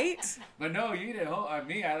 Right? But no, you eat at home. I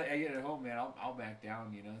eat at home, man. I'll back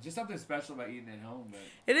down, you know. Just something special about eating at home. But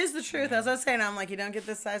it is the truth. As I was saying, I'm you don't get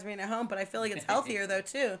this size being at home, but I feel it's healthier though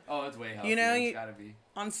too. Oh, it's way healthier. You know, it's gotta be.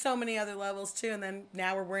 On so many other levels too, and then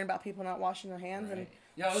now we're worrying about people not washing their hands, and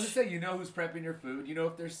Yeah, I was just saying, you know who's prepping your food. You know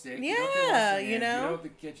if they're sick. Yeah, you know if they wash their hands, you know. You know if the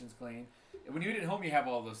kitchen's clean. When you eat at home, you have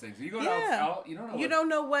all those things. You go out, you don't know. You don't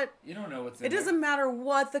know what. You don't know what's in It doesn't matter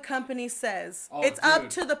what the company says. Oh, it's dude. up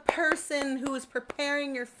to the person who is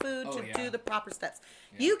preparing your food to do the proper steps.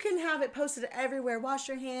 Yeah. You can have it posted everywhere. Wash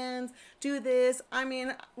your hands. Do this. I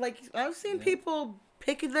mean, like, I've seen people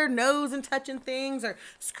picking their nose and touching things or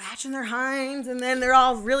scratching their hinds, and then they're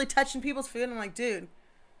all really touching people's food. And I'm like, dude,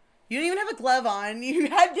 you didn't even have a glove on. You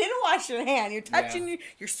didn't wash your hand. You're touching,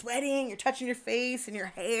 you're sweating, you're touching your face and your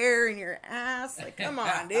hair and your ass. Like, come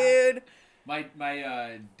on, dude. My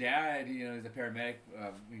dad, you know, he's a paramedic.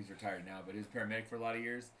 He's retired now, but he was a paramedic for a lot of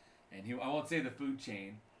years. And I won't say the food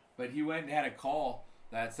chain, but he went and had a call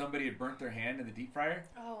that somebody had burnt their hand in the deep fryer.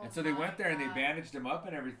 Oh, and so they went there and they bandaged him up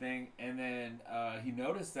and everything. And then he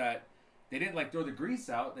noticed that they didn't like throw the grease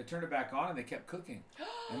out. They turned it back on and they kept cooking.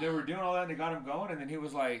 And they were doing all that and they got him going. And then he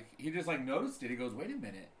was like, he just like noticed it. He goes, wait a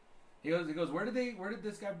minute. He goes, where did you burn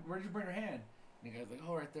your hand? And the guy's like,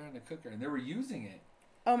 oh, right there in the cooker. And they were using it.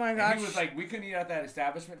 Oh my gosh. And he was like, we couldn't eat at that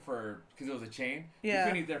establishment because it was a chain. Yeah.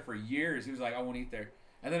 We couldn't eat there for years. He was like, I won't eat there.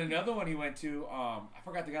 And then another one he went to, I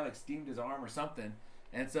forgot, the guy like steamed his arm or something.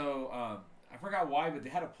 And so, I forgot why, but they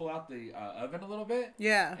had to pull out the oven a little bit.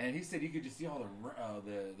 Yeah. And he said you could just see all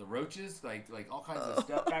the roaches, like all kinds of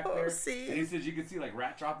stuff back there. See? And he said you could see like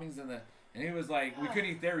rat droppings and he was like, we couldn't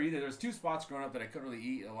eat there either. There was 2 spots growing up that I couldn't really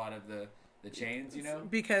eat a lot of the chains, you know,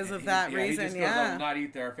 because of that reason. He just goes, I will not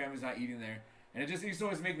eat there. Our family's not eating there. And it just used to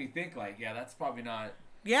always make me think like, yeah, that's probably not.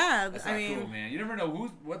 Yeah, that's not cool, man. You never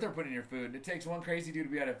know what they're putting in your food. It takes one crazy dude to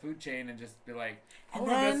be at a food chain and just be like, I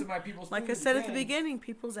want to mess with my people's food. Like I said at the beginning,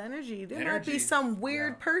 people's energy. There might be some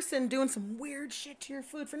weird person doing some weird shit to your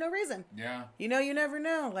food for no reason. Yeah. You know, you never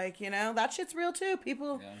know. Like, you know, that shit's real too.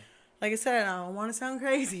 People, like I said, I don't want to sound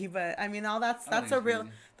crazy, but I mean,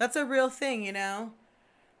 that's a real thing, you know.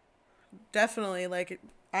 Definitely, like,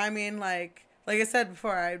 I mean, like I said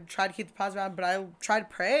before, I try to keep the positive out, but I try to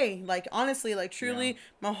pray. Like, honestly, like, truly,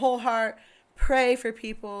 my whole heart, pray for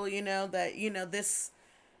people, you know, that, you know, this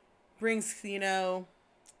brings, you know,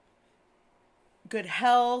 good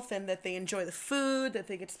health and that they enjoy the food, that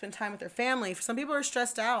they get to spend time with their family. Some people are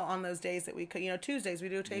stressed out on those days that we could, you know, Tuesdays, we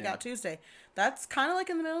do a takeout Tuesday. That's kind of like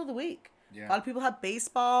in the middle of the week. Yeah. A lot of people have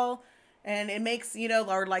baseball. And it makes, you know,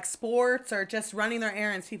 or like sports or just running their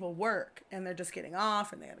errands, people work and they're just getting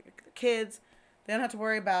off and they got to get their kids. They don't have to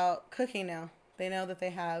worry about cooking now. They know that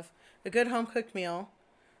they have a good home cooked meal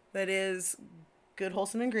that is good,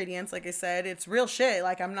 wholesome ingredients. Like I said, it's real shit.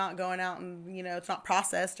 Like, I'm not going out and, you know, it's not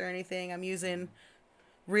processed or anything. I'm using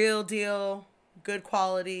real deal, good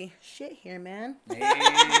quality shit here, man. Hey.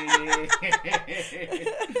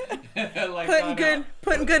 Like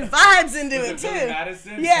putting good vibes into it too.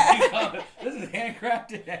 Madison? Yeah. This is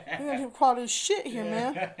handcrafted. We're gonna quality shit here,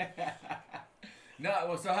 man. No,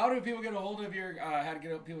 well, so how do people get a hold of people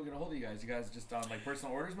get a hold of you guys? You guys just on like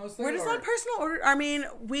personal orders mostly? We're just on personal order. I mean,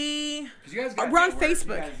 we're on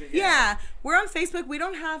Facebook. We're on Facebook. We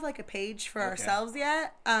don't have like a page for ourselves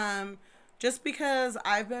yet. Just because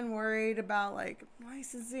I've been worried about like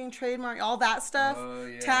licensing, trademark, all that stuff,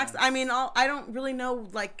 tax. I mean, I don't really know.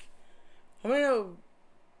 Like, I don't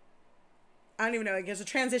even know. Like, there's a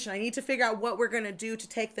transition. I need to figure out what we're gonna do to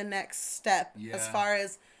take the next step as far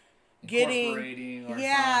as getting.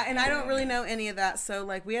 And I don't really know any of that. So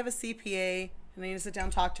like, we have a CPA. And I need to sit down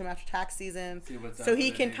and talk to him after tax season, so he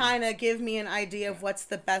can kind of give me an idea of what's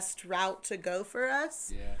the best route to go for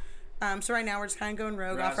us. Yeah. So right now we're just kind of going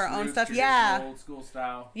rogue off our own stuff. Yeah. Old school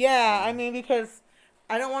style. Yeah, I mean, because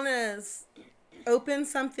I don't want to open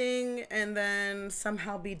something and then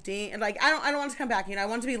somehow be deemed, like, I don't want to come back, you know, I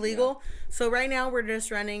want it to be legal. Yeah. So right now we're just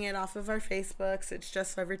running it off of our Facebooks. It's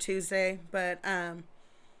just every Tuesday, but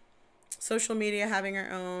social media, having our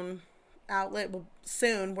own outlet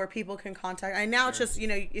soon where people can contact. And now it's just, you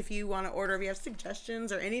know, if you want to order, if you have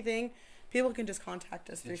suggestions or anything, people can just contact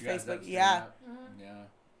us through Facebook. Yeah. Yeah.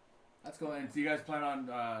 That's cool. And so you guys plan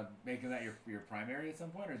on making that your primary at some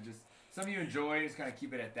point, or just something you enjoy, just kind of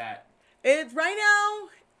keep it at that? It's right now,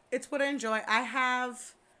 it's what I enjoy. I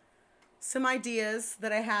have some ideas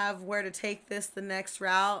that I have where to take this the next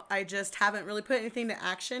route. I just haven't really put anything to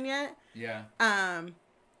action yet. Yeah.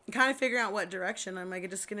 Kind of figuring out what direction. I'm like,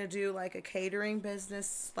 just gonna do like a catering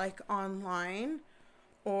business like online,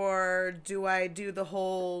 or do I do the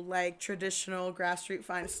whole like traditional grassroots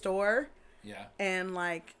fine store? Yeah. And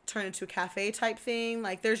like turn it to a cafe type thing.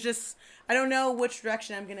 Like, there's just, I don't know which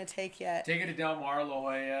direction I'm gonna take yet. Take it to Del Mar, La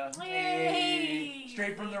Jolla. Hey.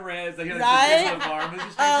 Straight from the Rez. Like, right?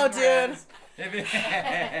 Oh, dude.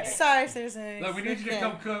 Sorry if there's any. Look, we need you to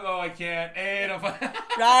come cook. Oh, I can't. Hey, don't.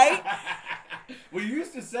 Right? We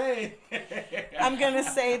used to say. I'm gonna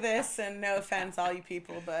say this, and no offense, all you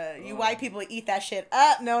people, but you white people eat that shit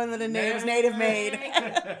up, knowing that it was native made.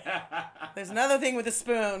 There's another thing with a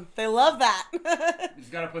spoon. They love that. You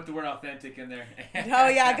just gotta put the word authentic in there. Oh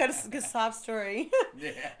yeah, I got a good sob story.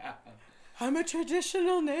 Yeah. I'm a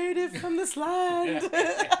traditional native from this land.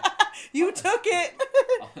 You took it.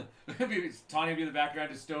 Tawny would be in the background,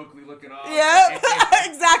 just stoically looking off. Yep,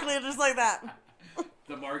 exactly, just like that.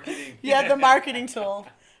 The marketing. Yeah, the marketing tool.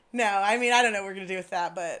 No, I mean, I don't know what we're going to do with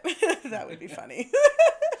that, but that would be funny.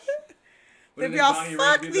 They'd be all,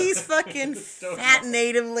 fuck these fucking fat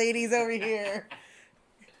native ladies over here.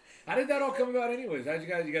 How did that all come about anyways? How'd you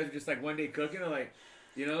guys were just like one day cooking or like,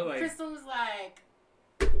 you know, like. Crystal was like,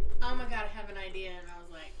 oh my God, I have an idea. And I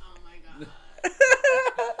was like, oh my God.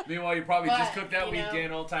 Meanwhile, you probably just cooked that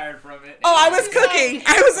weekend, all tired from it. Oh, I was cooking.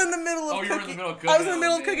 I was in the middle of cooking. You were in the middle of cooking. I was in the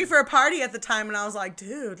middle of cooking for a party at the time, and I was like,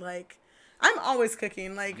 dude, like, I'm always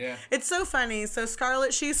cooking. Like, It's so funny. So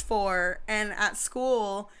Scarlett, she's 4, and at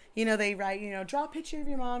school, you know, they write, you know, draw a picture of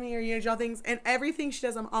your mommy, or, you know, draw things, and everything she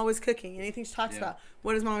does, I'm always cooking. Anything she talks about,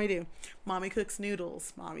 what does mommy do? Mommy cooks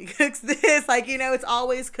noodles. Mommy cooks this. Like, you know, it's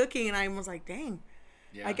always cooking, and I was like, dang.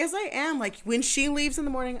 Yeah. I guess I am. Like, when she leaves in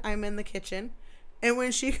the morning, I'm in the kitchen. And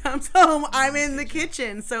when she comes home, I'm in the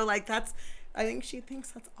kitchen. So, like, I think she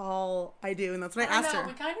thinks that's all I do. And that's what I asked her.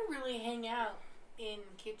 We kind of really hang out in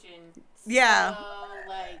kitchen. So, yeah.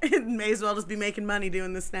 Like. May as well just be making money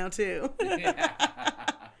doing this now, too. I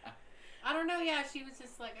don't know. Yeah, she was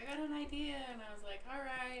just like, I got an idea. And I was like, all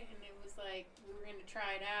right. And it was like, we were going to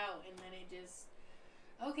try it out. And then it just,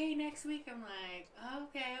 okay, next week. I'm like,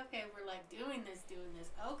 okay. We're like doing this.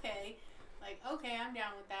 Okay. Like, okay, I'm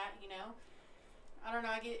down with that, you know. I don't know,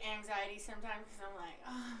 I get anxiety sometimes because I'm like,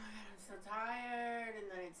 oh my God, I'm so tired,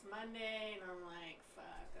 and then it's Monday, and I'm like,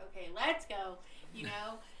 fuck, okay, let's go, you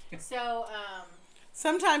know? So,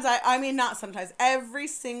 sometimes, not sometimes, every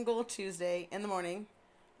single Tuesday in the morning,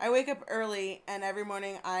 I wake up early, and every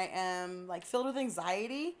morning I am, like, filled with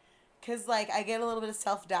anxiety, because, like, I get a little bit of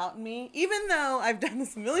self-doubt in me. Even though I've done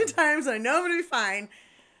this a million times, and I know I'm going to be fine,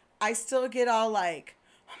 I still get all, like,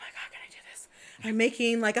 oh my God, I'm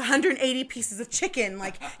making like 180 pieces of chicken.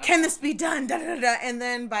 Like, can this be done? Da, da, da, da. And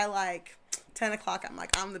then by like 10 o'clock, I'm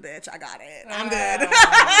like, I'm the bitch. I got it. I'm good.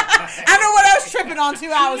 I know what I was tripping on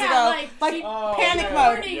 2 hours ago. Like panic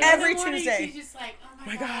mode every Tuesday. She's just like, oh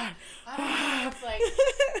my God. I don't know. It's like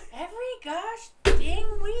every gosh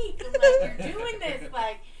dang week. I'm like, you're doing this.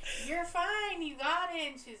 Like, you're fine. You got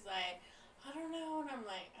it. And she's like, I don't know. And I'm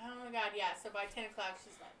like, oh my God, yeah. So by 10 o'clock,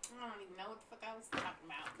 she's like, I don't even know what the fuck I was talking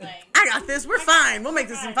about. Like, I got this. We're fine. We'll make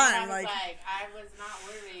this fun. I was not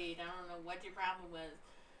worried. I don't know what your problem was.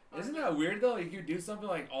 Isn't that weird though? Like, you do something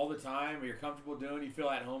like all the time, or you're comfortable doing, you feel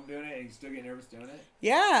at home doing it, and you still get nervous doing it.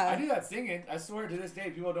 Yeah. I do that singing. I swear to this day,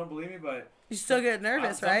 people don't believe me, but you still get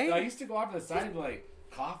nervous, right? I used to go off to the side and be like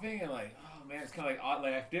coughing and like, oh man, it's kind of like odd.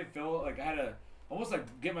 Like I didn't feel like I had to almost like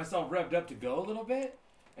get myself revved up to go a little bit.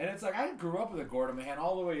 And it's like, I grew up with a gourd in my hand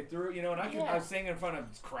all the way through, you know, and I was singing in front of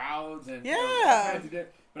crowds and, you know,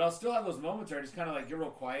 but I'll still have those moments where I just kind of like get real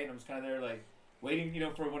quiet and I'm just kind of there like waiting, you know,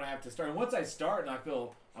 for when I have to start. And once I start and I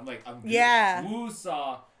feel, I'm good.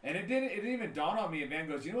 Woo-saw. And it didn't even dawn on me. And man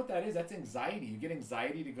goes, you know what that is? That's anxiety. You get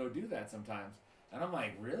anxiety to go do that sometimes. And I'm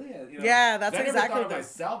like, really? You know, yeah, that's exactly what I thought of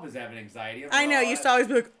myself as having anxiety. I know, you used to always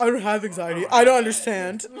be like, I don't have anxiety. I don't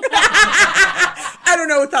understand. I don't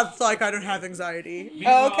know what that's like. I don't have anxiety.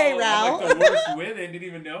 Meanwhile, okay, Ralph. I'm like the worst with it and didn't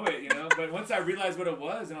even know it, you know? But once I realized what it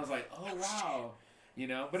was, and I was like, oh, wow. You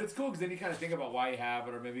know? But it's cool because then you kind of think about why you have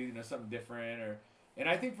it or maybe, you know, something different. And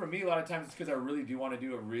I think for me, a lot of times it's because I really do want to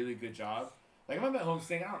do a really good job. Like, if I'm at home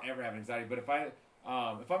singing, I don't ever have anxiety. But if I'm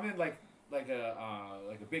in, like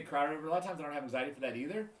a big crowd, a lot of times I don't have anxiety for that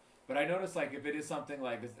either. But I notice, like, if it is something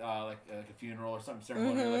like a funeral or some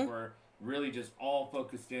ceremony, like we're really just all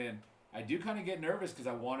focused in, I do kind of get nervous because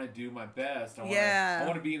I want to do my best. I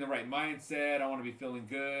want to be in the right mindset. I want to be feeling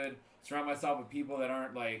good. Surround myself with people that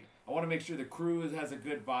aren't like. I want to make sure the crew has a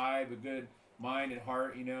good vibe, a good mind and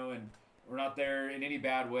heart, you know, and we're not there in any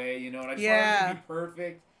bad way, you know. And I just want it to be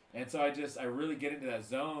perfect. And so I really get into that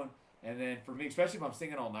zone. And then for me, especially if I'm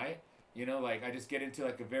singing all night, you know, like I just get into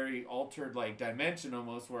like a very altered like dimension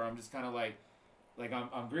almost where I'm just kind of like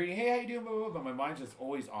I'm greeting, hey, how you doing, blah, blah, blah, but my mind's just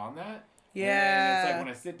always on that. Yeah. And it's like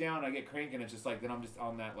when I sit down, I get cranky, and it's just like then I'm just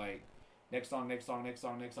on that like next song.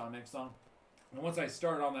 And once I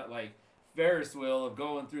start on that like Ferris wheel of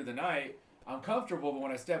going through the night, I'm comfortable. But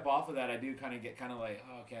when I step off of that, I do kind of get like,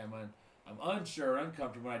 oh, okay, I'm unsure,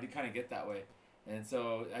 uncomfortable. And I do kind of get that way. And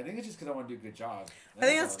so I think it's just because I want to do a good job. I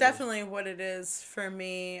think that's definitely what it is for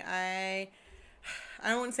me. I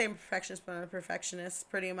don't want to say I'm a perfectionist, but I'm a perfectionist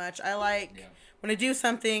pretty much. I like when I do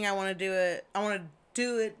something, I want to do it. I want to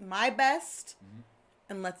do it my best,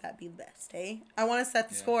 and let that be the best. I want to set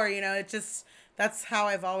the score. You know, that's how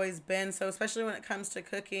I've always been. So especially when it comes to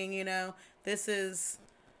cooking, you know, this is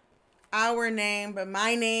our name, but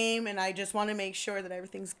my name, and I just want to make sure that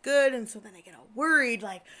everything's good. And so then I get all worried,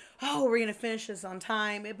 like, oh, we're gonna finish this on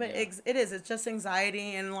time. It's just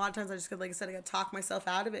anxiety, and a lot of times I just, like I said, I gotta talk myself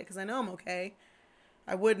out of it because I know I'm okay.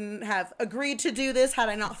 I wouldn't have agreed to do this had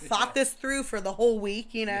I not thought this through for the whole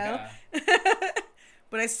week, you know.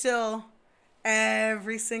 But I still,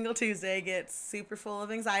 every single Tuesday, get super full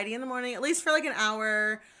of anxiety in the morning, at least for like an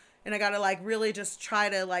hour. And I gotta like really just try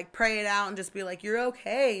to like pray it out and just be like, you're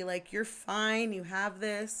okay, like you're fine, you have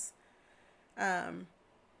this. I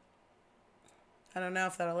don't know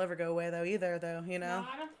if that'll ever go away though, you know. No,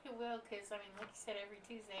 I don't think it will, because I mean, like you said, every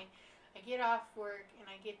Tuesday I get off work and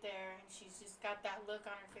I get there and she's just got that look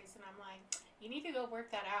on her face and I'm like, you need to go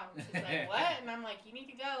work that out. She's like, what? And I'm like, you need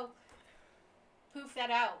to go poof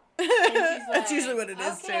that out. And she's like, that's usually what it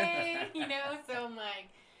is too. You know, so I'm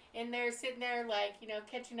like, and they're sitting there like, you know,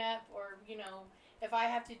 catching up, or, you know, if I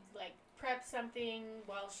have to like prep something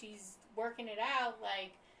while she's working it out,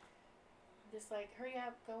 like, just like, hurry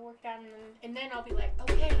up, go work down, and then I'll be like,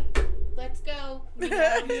 okay, let's go. You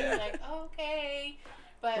know, she's like, okay.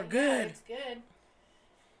 But we're good. Yeah, it's good.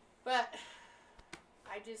 But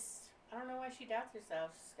I don't know why she doubts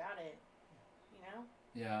herself. She's got it. You know?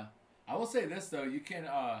 Yeah. I will say this, though. You can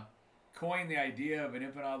coin the idea of an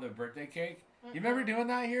empanada birthday cake. You remember doing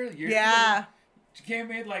that here? Yeah. She came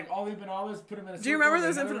made like all the empanadas, put them in a circle. Do you remember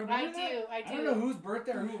those I do. I don't know whose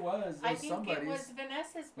birthday or who it was. I think it was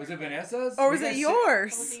Vanessa's birthday. Was it Vanessa's? Or was it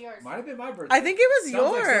yours? Or was it yours? Might have been my birthday. I think it was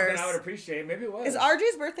Sounds yours. Like something I would appreciate. Maybe it was. Is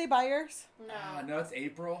RJ's birthday by yours? No. No, it's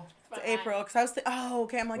April. It's April. Because I was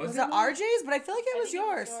okay. I'm like, was it mine? RJ's? But I feel like it was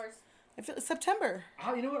yours. It was yours. I feel September.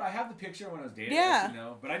 Oh, you know what? I have the picture when I was dating. Yeah. You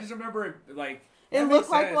know, but I just remember it, like. It looked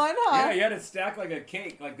like one, huh? Yeah, you had to stack like a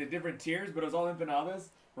cake, like the different tiers, but it was all empanadas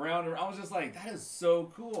around. I was just like, that is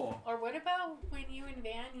so cool. Or what about when you and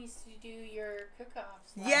Van used to do your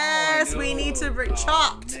cook-offs? Yes, we need to bring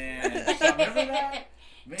Chopped. Man. Remember that?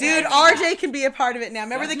 Man, Dude, RJ can be a part of it now.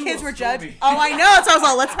 Remember That's the who kids were almost told judged? me. Oh, I know. So I was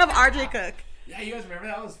like, let's have RJ cook. Yeah, you guys remember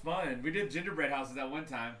that? That was fun. We did gingerbread houses at one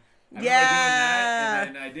time. I remember Yeah. doing that,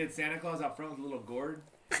 and then I did Santa Claus out front with a little gourd.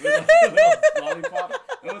 With a little lollipop.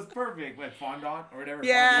 It was perfect. Like fondant or whatever.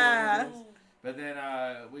 Yeah. Fondue, but then,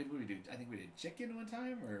 what did we do? I think we did chicken one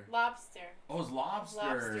time, or? Lobster. Oh, it was lobster.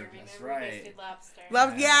 Lobster. That's Remember right. we did lobster.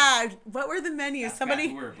 Yeah. What were the menus? Somebody.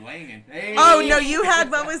 We were blanging. Hey. Oh, no, you had,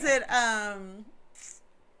 what was it?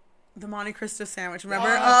 The Monte Cristo sandwich, remember?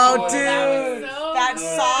 Oh, dude. That was so That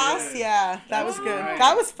good. sauce, yeah. That was good. Right.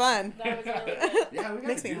 That was fun. That was really good. Yeah, we gotta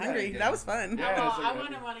Makes me do that hungry. again. That was fun. Yeah, it's I like-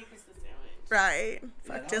 want a Monte Cristo sandwich. Right. Yeah,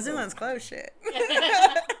 Fuck, that was Disneyland's a- closed, shit.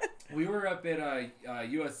 We were up at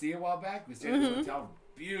USC a while back. We stayed at the hotel.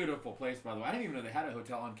 Beautiful place, by the way. I didn't even know they had a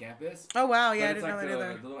hotel on campus. Oh, wow. Yeah, But I it's didn't like know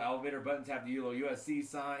that either. the little elevator buttons have the little USC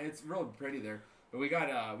sign. It's real pretty there. But we got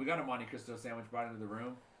a Monte Cristo sandwich brought into the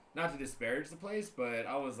room. Not to disparage the place, but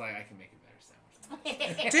I was like, I can make a better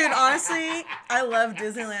sandwich than this. Dude, honestly, I love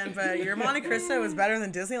Disneyland, but your Monte Cristo was better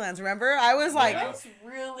than Disneyland's. Remember? I was like, That's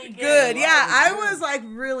really good. good. Yeah, Yeah, it I was was like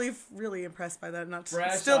really, really impressed by that. Not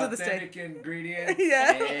Fresh, still to this day. authentic ingredients.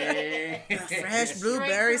 Yeah. Hey. Fresh Straight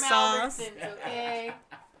blueberry from sauce. Albertsons, okay?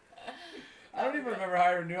 I don't even remember how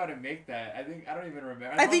I knew how to make that. I don't even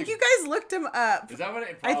remember. I think you guys looked him up. Is that what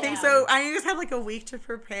it? I think so. I just had like a week to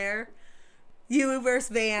prepare. You versus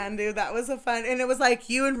Van, dude. That was a fun, and it was like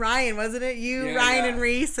you and Ryan, wasn't it? You, Yeah, Ryan, yeah. and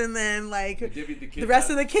Reese, and then like We divvied the kids the rest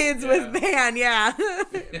up. of the kids Yeah. with Van. Yeah,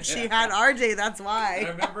 she had RJ. That's I why.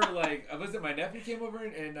 remember, like, was it my nephew came over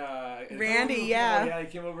and Randy, yeah. Yeah, he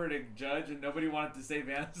came over to judge, and nobody wanted to say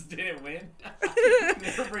Vance didn't win.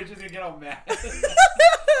 They were afraid she was gonna get all mad.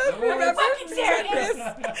 Remember? Fucking serious.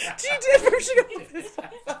 She did. Where she got this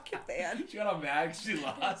fucking Van. She got all mad 'cause she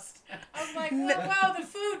lost. I was like, whoa, the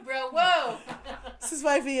food, bro, whoa. This is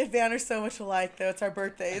why me and Van are so much alike, though. It's our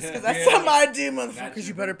birthdays, because that's Yeah. something I do, That's motherfuckers. your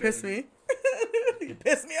You better piss birthday. me. You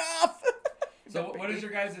piss me off. So, what is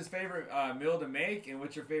your guys' favorite meal to make, and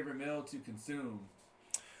what's your favorite meal to consume?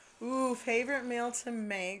 Ooh, favorite meal to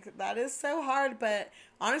make. That is so hard, but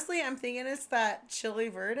honestly, I'm thinking it's that chili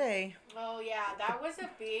verde. Oh, yeah, that was a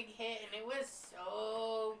big hit, and it was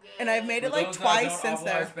so good. And I've made it For like those that twice don't since habla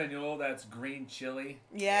there. Espanol, that's green chili.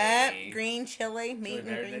 Yep, Hey. green chili, meat and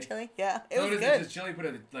verde. green chili. Yeah, it So was does good. it just chili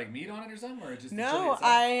put like meat on it or something, or just the chili No, itself?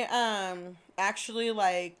 I actually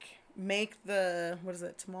like make the, what is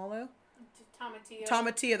it, tamalo? Tomatillo.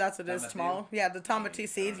 Tomatillo, that's what it is, Tomatillo? tamalo. Yeah, the tomatillo I don't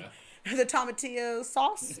seeds. know. the tomatillo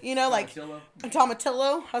sauce, you know, like Tomatillo.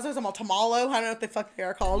 tomatillo. I was saying tamalo. I don't know what the fuck they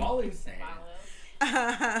are called. Molly's.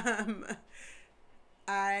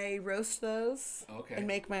 I roast those Okay. and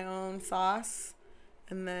make my own sauce,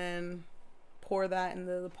 and then pour that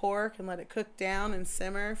into the pork and let it cook down and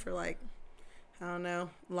simmer for like, I don't know,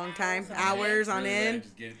 a long time, hours on Really end.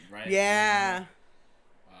 just get right. Yeah.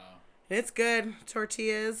 Wow. It's good.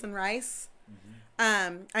 Tortillas and rice.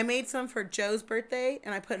 I made some for Joe's birthday,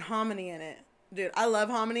 and I put hominy in it. Dude, I love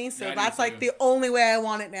hominy, so Yeah, I do that's like too. the only way I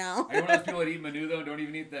want it now. Are you one of those people that eat menudo? Don't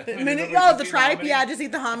even eat the The tripe, yeah, just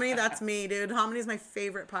eat the hominy. That's me, dude. Hominy is my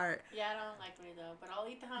favorite part. Yeah, I don't like me though, but I'll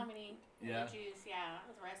eat the hominy. Yeah. The juice, yeah.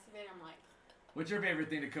 The rest of it, I'm like, What's your favorite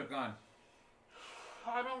thing to cook on?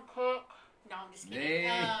 I don't cook. No, I'm just kidding. Hey,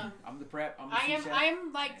 I'm the prep. I'm the sous chef.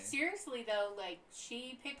 I'm like, Hey. seriously though, like,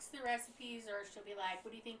 she picks the recipes, or she'll be like,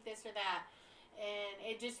 what do you think this or that? And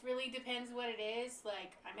it just really depends what it is.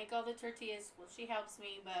 Like, I make all the tortillas. Well, she helps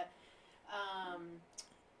me, but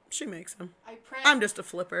She makes them. I prep. I'm just a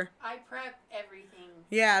flipper. I prep everything.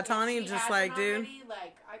 Yeah, If Tawny she just has like, it dude. already,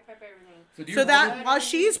 like, I prep everything. So, do you So that roll while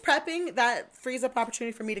she's prepping, that frees up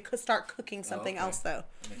opportunity for me to start cooking something okay. else though. it?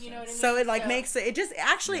 That makes You know what I sense. mean? So it like makes it just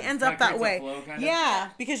actually Yeah, ends kinda up that creates a way. flow, kind of. Yeah,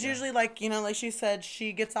 because Yeah. usually like, you know, like she said,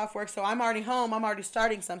 she gets off work, so I'm already home, I'm already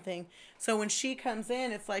starting something. So when she comes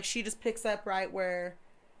in, it's like she just picks up right where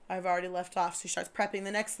I've already left off. So she starts prepping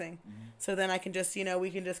the next thing. So then I can just, you know, we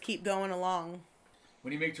can just keep going along.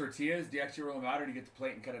 When you make tortillas, do you actually roll them out, or do you get the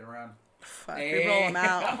plate and cut it around? Fuck, Hey. we roll them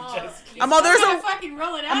out. I'm just kidding. I'm all, there's Gotta a fucking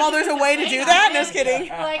roll it out. there's a with way the to do plate that? on No, it. just kidding.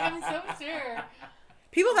 Like, I'm so sure.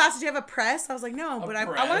 People have asked, do you have a press? I was like, no, but I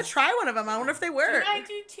want press? to try one of them. I wonder if they work. I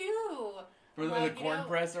do too. For the Like, corn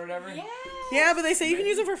press or whatever? Yeah. Yeah, but they say you can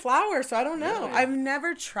use it for flour, so I don't know. Really? I've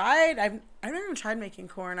never tried. I've never even tried making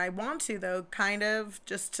corn. I want to though, kind of,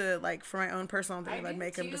 just to like for my own personal thing. I'd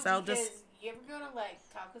make them to sell. Just You ever go to like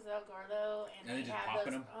Tacos El Gordo and And they they just have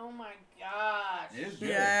popping those? them? Oh my gosh. It is good.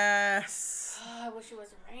 yes. Oh, I wish it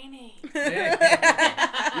wasn't raining.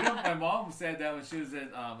 Yeah. You know, my mom said that when she was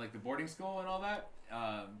at like the boarding school and all that.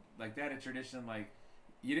 Like they had a tradition, like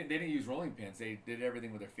they didn't use rolling pins. They did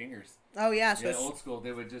everything with their fingers. Oh yeah, so Yeah, it's, old school.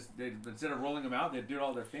 They would instead of rolling them out, they'd do it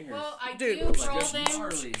all with their fingers. Well, I Dude, do like roll just them.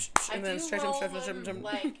 gnarly. I and then do stretch roll them, them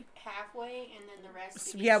like halfway, and then the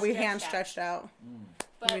rest. yeah, we stretched hand out. stretched out.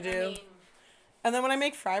 But, we do. I mean, And then when I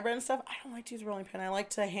make fry bread and stuff, I don't like to use rolling pin. I like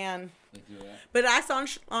to hand. They do that. But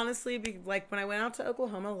honestly, like when I went out to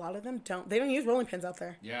Oklahoma, a lot of them don't. They don't use rolling pins out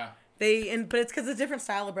there. Yeah. But it's because it's a different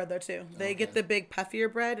style of bread though too. They get Okay. the big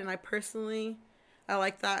puffier bread, and I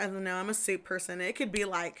like that. I don't know. I'm a soup person. It could be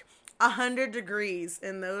like 100 degrees,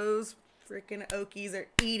 and those freaking Okies are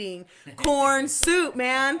eating corn soup,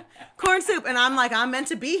 man. Corn soup, and I'm like, I'm meant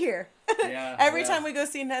to be here. Yeah. Every yeah. time we go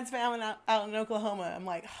see Ned's family out in Oklahoma, I'm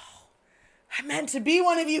like, oh, I'm meant to be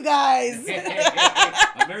one of you guys.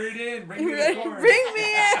 I'm married in. Bring me the corn. Bring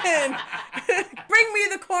me in. Bring me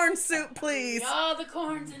the corn soup, please. all the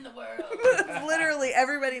corns in the world. Literally,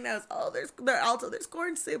 everybody knows. Oh, there's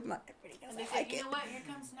corn soup. I'm like, everybody knows And they I said, like you it. know what? Here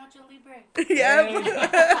comes Nacho Libre. Yep.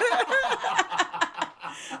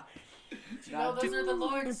 You know, those are the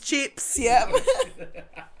Lord's. Chips. Yep.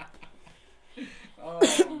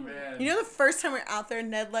 Oh man. You know, the first time we were out there,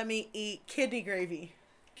 Ned let me eat kidney gravy.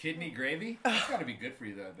 Kidney gravy? That's gotta be good for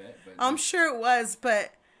you though, I bet. But I'm sure it was,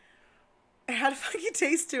 but it had a funky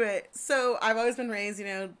taste to it. So I've always been raised, you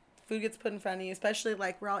know, food gets put in front of you, especially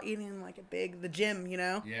like we're all eating in like the gym, you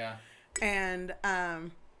know? yeah. And I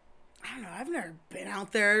don't know, I've never been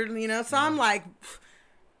out there, you know, so I'm like,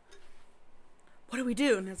 what do we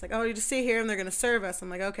do? And it's like, oh, you just sit here and they're going to serve us. I'm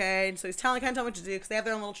like, okay. And so he's kind of telling me what to do because they have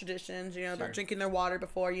their own little traditions, you know, Sure. about drinking their water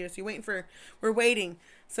before, you know, so we're waiting.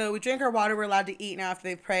 So we drink our water, we're allowed to eat now after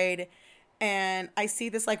they've prayed. And I see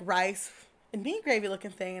this like rice and meat gravy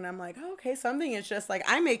looking thing. And I'm like, oh, okay, something is just like,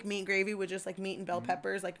 I make meat gravy with just like meat and bell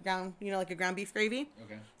peppers, like ground, you know, like a ground beef gravy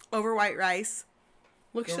Okay. over white rice.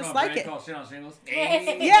 Looks Go just around like brand it. called Shit on Shingles.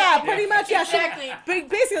 Yeah, pretty much. Yeah, Exactly. But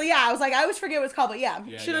basically, yeah, I was like, I always forget what it's called, but yeah,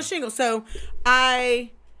 Yeah, shit yeah. on shingles. So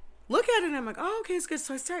I look at it and I'm like, oh, okay, it's good.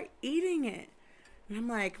 So I start eating it, and I'm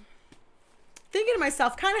like, thinking to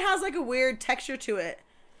myself, kind of has like a weird texture to it.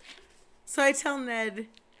 So I tell Ned,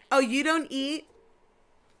 oh, you don't eat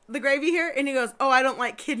the gravy here? And he goes, oh, I don't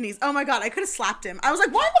like kidneys. Oh my God, I could have slapped him. I was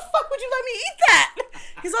like, why the fuck would you let me eat that?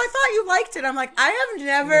 He's like, I thought you liked it. I'm like, I have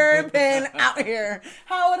never been out here.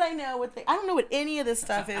 How would I know I don't know what any of this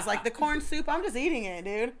stuff is. Like the corn soup, I'm just eating it,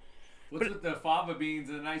 dude. What's with the fava beans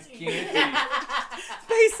and a nice Chianti?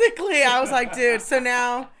 Basically, I was like, dude, so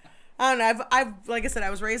now, I don't know, I've like I said, I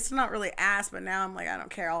was raised to not really ask, but now I'm like, I don't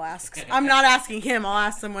care, I'll ask. I'm not asking him, I'll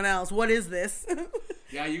ask someone else. What is this?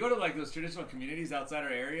 Yeah, you go to like those traditional communities outside our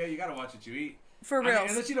area, you gotta watch what you eat. For real. I mean,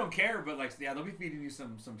 unless you don't care, but like, yeah, they'll be feeding you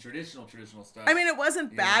some traditional stuff. I mean, it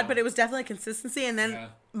wasn't bad, but it was definitely consistency. And then Yeah.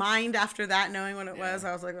 mind after that, knowing what it was,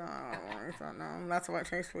 I was like, oh, I don't know. That's why it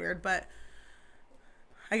tastes weird. But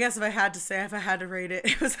I guess if I had to rate it,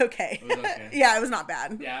 it was okay. It was okay. Yeah, it was not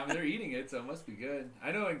bad. Yeah, I mean, they're eating it, so it must be good.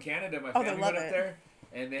 I know in Canada, my family went up there,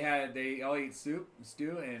 and they all eat stew,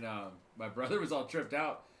 and my brother was all tripped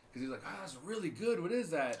out because he was like, oh, that's really good. What is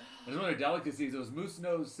that? It was one of their delicacies. It was moose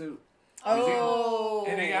nose soup. Oh.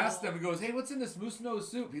 And they asked him, he goes, hey, what's in this moose nose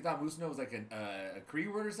soup? He thought moose nose was like a Cree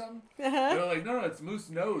word or something. Uh-huh. They were like, no, it's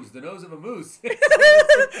moose nose, the nose of a moose. So I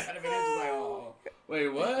was like, oh, wait,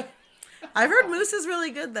 what? I've heard moose is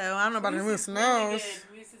really good, though. I don't know about a moose nose.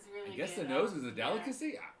 Moose is really good. I guess the nose is a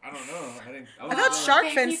delicacy? Yeah. I don't know. I thought shark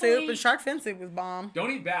fin soup, and shark fin soup was bomb.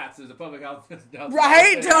 Don't eat bats. There's a public health.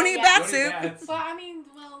 Right? Don't eat bat soup. Well, I mean,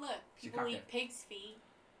 look. People eat pig's feet.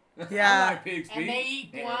 Yeah. I like pig's feet. And they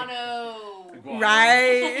eat guano.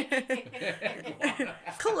 Right. Guano.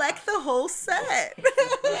 Collect the whole set.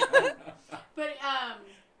 But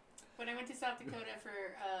when I went to South Dakota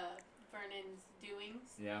for Vernon's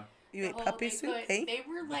doings, Yeah. You ate puppy soup, eh? They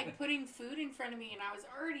were like putting food in front of me, and I was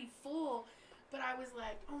already full, but I was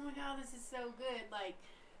like, oh my god, this is so good. Like,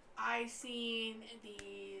 I seen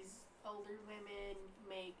these older women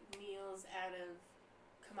make meals out of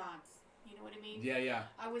commands. You know what I mean? Yeah, yeah.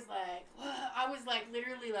 I was like, what? I was like,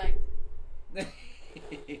 literally like,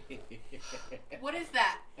 what is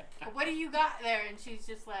that? What do you got there? And she's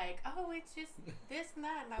just like, oh, it's just this and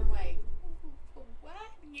that. And I'm like, what?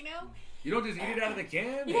 You know? You don't just eat it out of the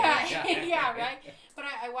can? Yeah, yeah, right? But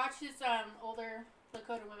I watched this older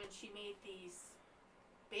Lakota woman. She made these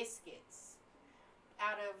biscuits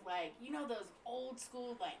out of, like, you know those old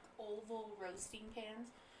school, like, oval roasting pans?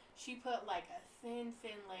 She put, like, a thin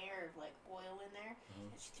layer of, like, oil in there.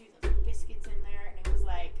 And she threw those biscuits in there. And it was,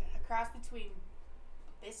 like, a cross between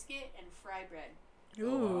a biscuit and fry bread.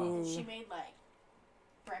 Ooh. And she made, like,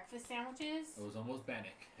 breakfast sandwiches. It was almost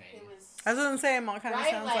Bannock. Hey. It was... I was going to say, it kind of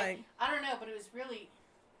sounds like... I don't know, but it was really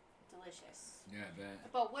delicious. Yeah, I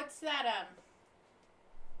bet. But what's that,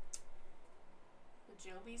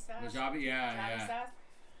 Wajobi sauce? Wasabi, yeah. Sauce?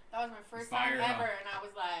 That was my first Fire, time ever, huh? and I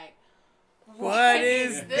was like, What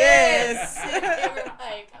is this? They were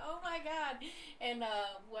like, oh my god. And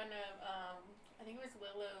one of, I think it was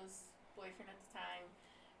Willow's boyfriend at the time,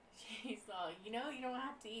 he's all, you know, you don't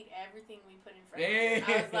have to eat everything we put in front of you.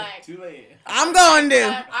 I was like, too late. I'm going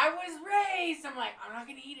to. I was raised. I'm like, I'm not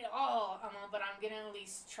going to eat it all, but I'm going to at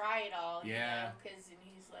least try it all. Yeah. Because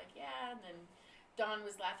he's like, yeah. And then Dawn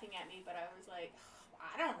was laughing at me, but I was like,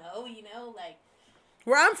 I don't know, you know, like.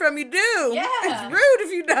 Where I'm from, you do. Yeah. It's rude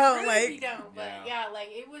if you don't. Rude if you don't. But yeah, like,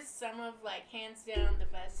 it was some of, like, hands down the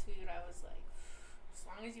best food. I was like, as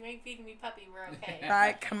long as you ain't feeding me puppy, we're okay.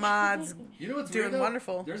 Right, commods. You know what's doing weird, though?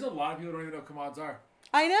 wonderful. There's a lot of people who don't even know what commods are.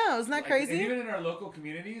 I know, isn't that Like, crazy? And even in our local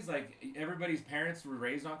communities, like, everybody's parents were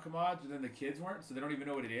raised on commods, but then the kids weren't, so they don't even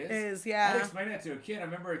know what it is. I had to explain that to a kid. I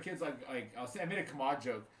remember a kid's like I'll say I made a commod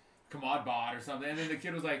joke, commod bot or something, and then the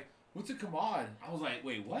kid was like, "What's a commod?" I was like,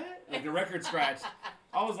 "Wait, what?" Like the record scratch.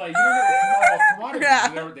 I was like, "You don't know what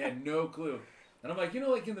commod is?" They had no clue. And I'm like, you know,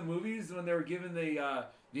 like in the movies when they were giving the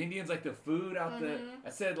Indians like the food out I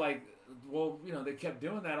said like, well, you know, they kept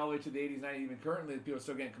doing that all the way to the 80s, 90s, even currently people are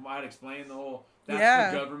still getting commodity, explain the whole,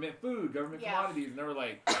 that's for government food, government commodities. And they were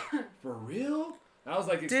like, for real? And I was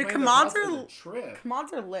like, dude, commods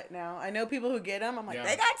are lit now. I know people who get them. I'm like,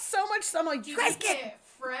 they got so much stuff. I'm like, you guys get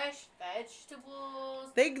fresh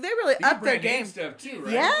vegetables. They really up their game stuff too,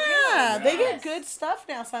 right? Yeah, they get good stuff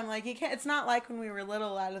now. So I'm like, you can't. It's not like when we were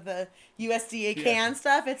little out of the USDA canned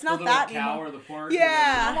stuff. It's not that anymore. Or the pork.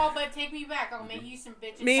 Yeah. Well, but take me back. I'll make you some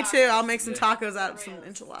bitches. Me too. I'll make some tacos out of some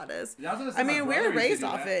enchiladas. I mean, we were raised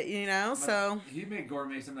off it, you know. So he made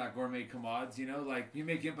some not gourmet commods, you know, like he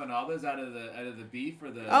made empanadas out of the beef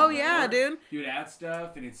or the. Oh yeah, dude. He would add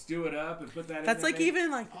stuff and he'd stew it up and put that. That's like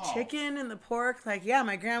even like the chicken and the pork. Like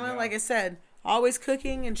my grandma, like I said, always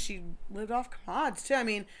cooking, and she lived off commods too. I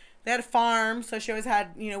mean, they had a farm, so she always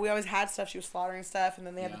had, we always had stuff. She was slaughtering stuff, and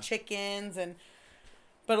then they had the chickens,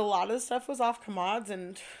 but a lot of the stuff was off commods,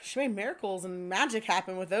 and she made miracles and magic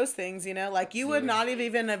happen with those things, like you would not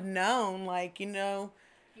even have known,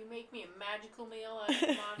 You make me a magical meal out of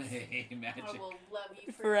commods. Hey, magic. I will love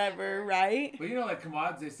you forever, right? But like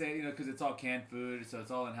commods, they say, because it's all canned food, so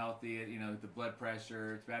it's all unhealthy, the blood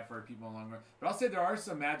pressure, it's bad for people in the long run. But I'll say there are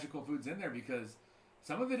some magical foods in there because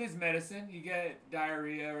some of it is medicine. You get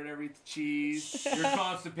diarrhea or whatever, eat the cheese, you're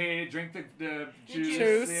constipated, drink the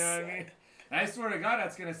juice. You know what I mean? And I swear to God,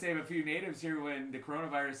 that's going to save a few natives here when the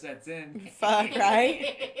coronavirus sets in. Fuck,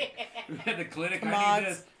 right? At the clinic, I need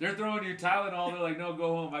this. They're throwing you Tylenol. They're like, no,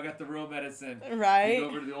 go home. I got the real medicine. Right. You go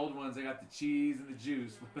over to the old ones. They got the cheese and the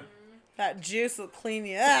juice. That juice will clean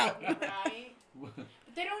you out. Right? But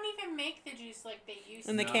they don't even make the juice like they used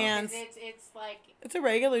to. In the cans. It's like... It's a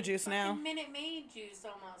regular juice like now. a Minute Maid juice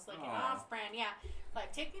almost. Like an off-brand. Yeah.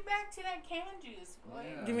 Like, take me back to that canned juice.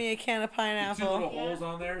 Yeah. Give me a can of pineapple. 2 little holes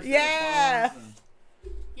on there. Yeah.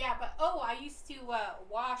 Yeah, but I used to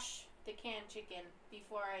wash the canned chicken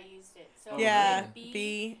before I used it. So yeah, it would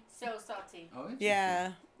be so salty. Oh, interesting.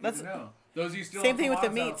 Yeah. Good to know. Those you still same thing with the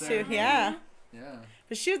meat too. Yeah. Yeah.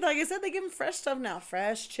 But shoot, like I said, they give them fresh stuff now.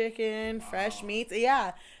 Fresh chicken, fresh meats.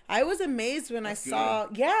 Yeah. I was amazed when I saw,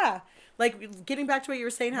 like getting back to what you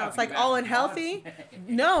were saying, how it's like all unhealthy.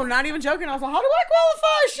 No, not even joking. I was like, how do I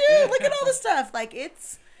qualify? Shoot, look at all this stuff. Like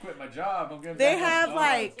it's. Quit my job. I'm getting They have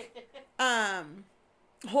like,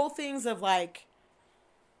 whole things of like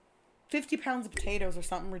 50 pounds of potatoes or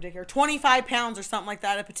something ridiculous. 25 pounds or something like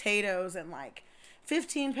that of potatoes and like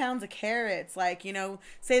 15 pounds of carrots. Like, you know,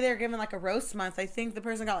 say they're given like a roast month. I think the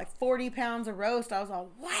person got like 40 pounds of roast. I was like,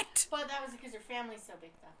 what? But that was because their family's so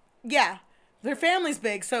big, though. Yeah. Their family's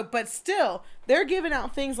big. So, but still, they're giving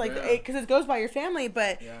out things like, because it goes by your family,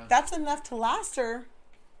 but that's enough to last her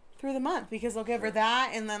through the month because they'll give her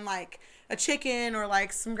that and then like a chicken or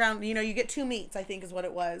like some ground, you know, you get 2 meats, I think is what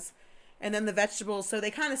it was. And then the vegetables. So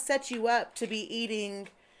they kind of set you up to be eating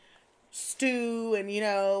stew and, you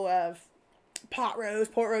know, pot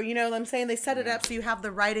roast, pork roast, you know what I'm saying? They set it up so you have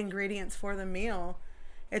the right ingredients for the meal.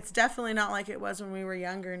 It's definitely not like it was when we were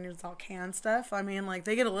younger and it was all canned stuff. I mean, like,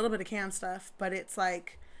 they get a little bit of canned stuff, but it's,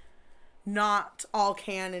 like, not all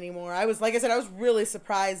canned anymore. I was, like I said, I was really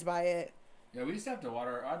surprised by it. Yeah, we used to have to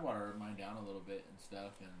I'd water mine down a little bit and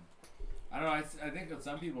stuff, and I don't know, I think that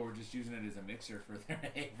some people were just using it as a mixer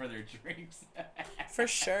for their drinks. For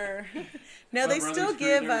sure. No, they still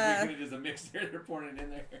give, they're drinking it as a mixer, they're pouring it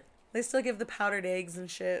in there. They still give the powdered eggs and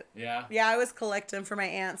shit. Yeah? Yeah, I always collect them for my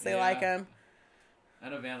aunts. They like them. I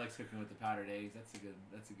know Van likes cooking with the powdered eggs. That's a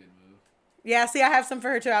good move. Yeah, see, I have some for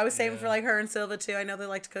her, too. I was saving for, like, her and Silva, too. I know they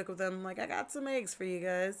like to cook with them. I'm like, I got some eggs for you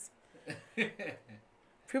guys.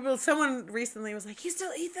 Someone recently was like, you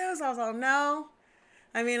still eat those? I was like, no.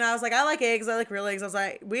 I mean, I was like, I like eggs. I like real eggs. I was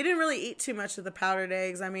like, we didn't really eat too much of the powdered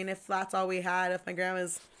eggs. I mean, if that's all we had, if my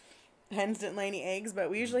grandma's hens didn't lay any eggs, but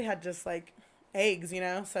we usually had just, like, eggs, you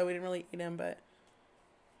know? So we didn't really eat them, but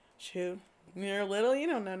shoot. When you're little, you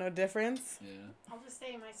don't know no difference. Yeah. I'll just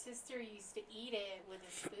say my sister used to eat it with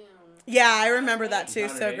a spoon. Yeah, I remember that too.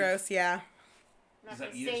 Powdered So eggs? gross, yeah. I'm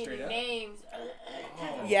not going to say the names.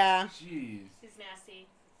 Oh, Yeah. Jeez. She's nasty.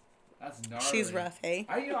 That's gnarly. She's rough, hey?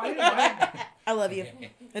 I didn't mind. I love you.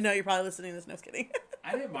 I know you're probably listening to this. No, just kidding.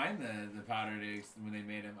 I didn't mind the powdered eggs when they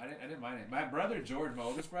made them. I didn't mind it. My brother George, my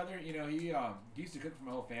oldest brother, you know, he used to cook for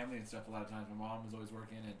my whole family and stuff a lot of times. My mom was always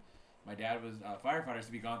working and my dad was firefighters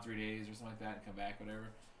to be gone 3 days or something like that and come back, whatever.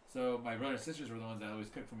 So my brother and sisters were the ones that always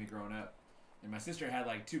cooked for me growing up. And my sister had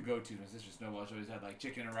like 2 go-tos. My sister Snowball, she always had like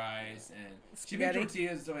chicken and rice and she made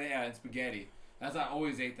tortillas, so yeah, and spaghetti. I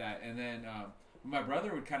always ate that. And then my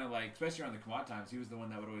brother would kind of like, especially around the Kamat times, he was the one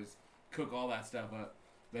that would always cook all that stuff up.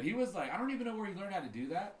 But he was like, I don't even know where he learned how to do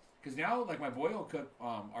that. Because now, like, my boy will cook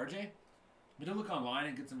RJ. He'll look online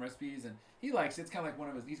and get some recipes, and he likes it. It's kind of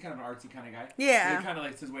like he's kind of an artsy kind of guy. Yeah. So it kind of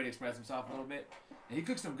like his way to express himself a little bit. And he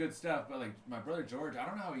cooks some good stuff, but like my brother George, I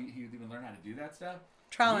don't know how he even learned how to do that stuff.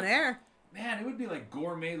 Trial and error. Man, it would be like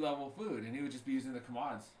gourmet level food, and he would just be using the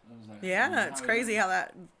commods. I was like, yeah, it's crazy how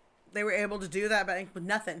that they were able to do that, but with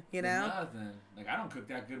nothing, you know. With nothing. Like I don't cook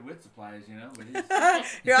that good with supplies, you know. But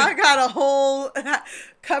yeah, I got a whole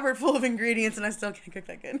cupboard full of ingredients, and I still can't cook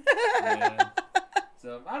that good. Yeah.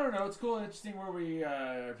 So I don't know. It's cool and interesting where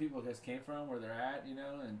our people guys came from, where they're at, you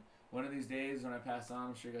know. And one of these days when I pass on,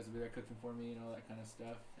 I'm sure you guys will be there cooking for me and all that kind of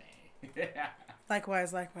stuff. Yeah.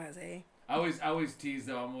 Likewise, eh? I always tease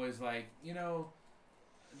though. I'm always like, you know,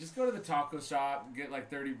 just go to the taco shop and get like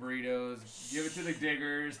 30 burritos, give it to the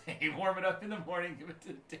diggers. Hey, warm it up in the morning, give it to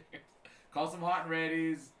the diggers. Call some hot and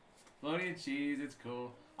readies, bologna and cheese. It's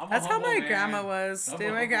cool. That's how my grandma was.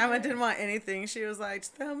 Dude, my grandma didn't want anything. She was like,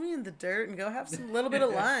 just throw me in the dirt and go have some little bit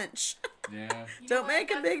of lunch. Yeah. Don't make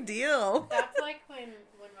a big deal. That's like when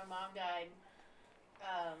my mom died.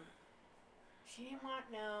 She didn't want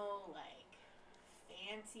no like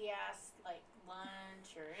fancy ass like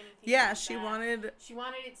lunch or anything. Yeah, like she that. wanted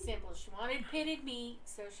it simple. She wanted pitted meat,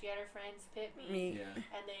 so she had her friends pit meat. Yeah.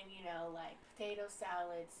 And then, you know, like potato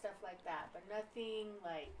salad, stuff like that. But nothing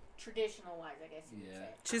like traditional wise, I guess you could say.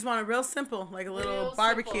 She just wanted real simple, like a little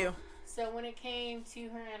barbecue. So when it came to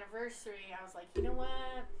her anniversary, I was like, you know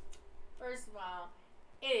what? First of all,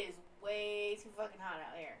 it is way too fucking hot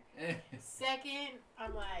out here. Second,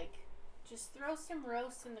 I'm like, just throw some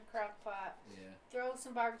roast in the crock pot. Yeah. Throw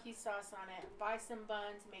some barbecue sauce on it. Buy some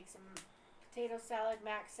buns. Make some potato salad,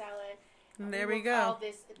 mac salad. And there we we'll go. Call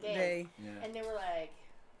this a day. Yeah. And they were like,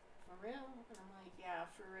 for real? And I'm like, yeah,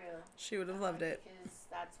 for real. She would have loved it. Because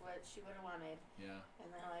that's what she would have wanted. Yeah.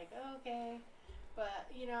 And they're like, okay. But,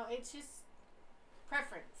 you know, it's just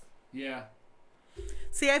preference. Yeah.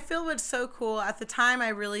 See, I feel what's so cool. At the time, I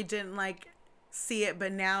really didn't, like, see it.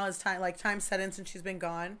 But now as time set in since she's been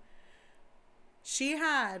gone, she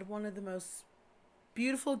had one of the most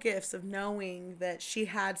beautiful gifts of knowing that she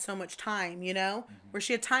had so much time, you know, where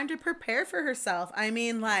she had time to prepare for herself. I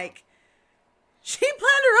mean, like, she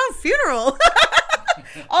planned her own funeral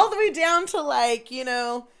all the way down to, like, you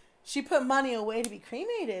know, she put money away to be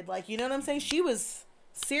cremated. Like, you know what I'm saying? She was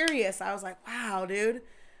serious. I was like, wow, dude.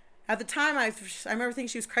 At the time, I remember thinking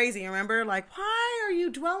she was crazy. I remember, like, why are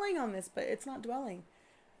you dwelling on this? But it's not dwelling.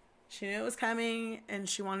 She knew it was coming, and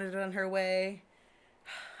she wanted it on her way.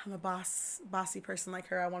 I'm a bossy person like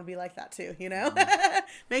her. I want to be like that too, you know?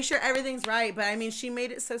 Make sure everything's right. But I mean, she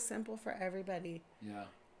made it so simple for everybody. Yeah.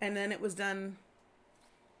 And then it was done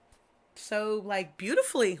so, like,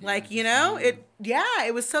 beautifully. Yeah, like, you know, smooth.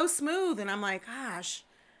 It was so smooth. And I'm like, gosh.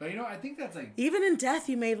 But, you know, I think that's like... Even in death,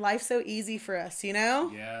 you made life so easy for us, you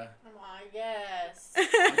know? Yeah. Yes. I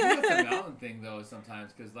think that's a mountain thing, though,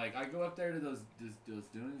 sometimes. Because, like, I go up there to those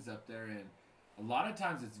dunes up there, and a lot of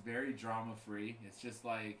times it's very drama-free. It's just,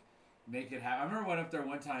 like, make it happen. I remember I went up there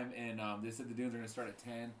one time, and they said the dunes are going to start at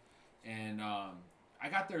 10. And I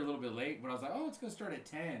got there a little bit late, but I was like, oh, it's going to start at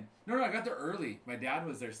 10. No, I got there early. My dad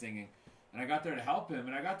was there singing. And I got there to help him,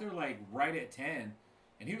 and I got there, like, right at 10.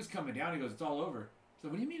 And he was coming down. He goes, it's all over. So,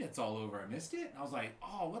 what do you mean it's all over? I missed it? And I was like,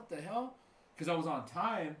 oh, what the hell? Because I was on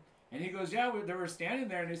time. And he goes, yeah, they were standing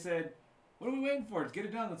there, and they said, what are we waiting for? Let's get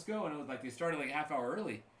it done. Let's go. And it was like they started like a half hour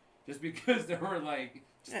early. Just because they were like,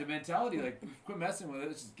 just the mentality, like, quit messing with it.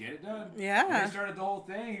 Let's just get it done. Yeah. And they started the whole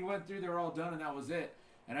thing. He went through. They were all done, and that was it.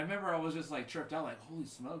 And I remember I was just like tripped out, like, holy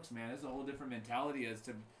smokes, man. This is a whole different mentality as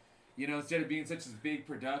to, you know, instead of being such a big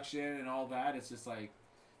production and all that, it's just like,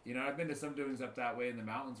 you know, I've been to some doings up that way in the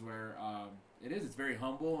mountains where it's very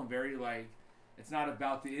humble and very, like, it's not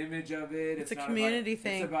about the image of it. It's a community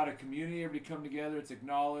thing. It's about a community. Everybody come together. It's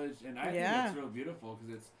acknowledged. And I think it's real beautiful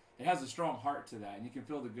because it has a strong heart to that. And you can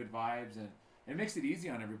feel the good vibes. And it makes it easy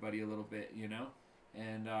on everybody a little bit, you know.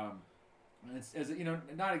 And it's, as you know,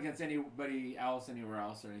 not against anybody else anywhere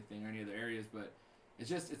else or anything or any other areas, but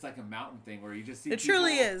it's like a mountain thing where you just see it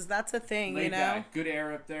truly is. That's a thing, you know. Back. Good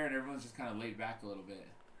air up there and everyone's just kind of laid back a little bit.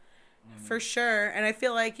 For sure. And I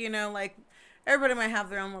feel like, you know, like, everybody might have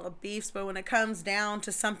their own little beefs, but when it comes down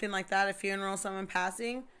to something like that, a funeral, someone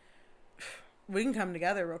passing, we can come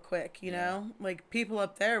together real quick, you know? Like, people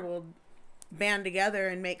up there will band together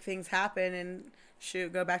and make things happen and,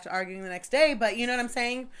 go back to arguing the next day. But you know what I'm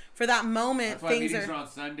saying? For that moment, that's why things are on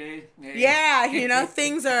Sunday. Hey. Yeah, you know,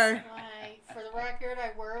 things are... For the record,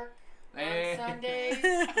 I work on Sundays.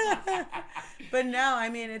 But no, I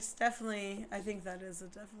mean, it's definitely... I think that is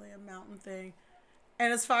definitely a mountain thing.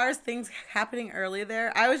 And as far as things happening early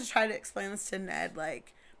there, I always try to explain this to Ned,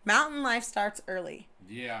 like, mountain life starts early.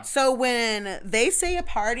 Yeah. So when they say a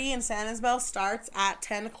party in San Ysabel starts at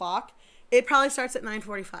 10 o'clock, it probably starts at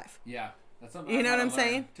 9:45. Yeah. That's something you know what I'm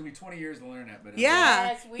saying? It took me 20 years to learn it. But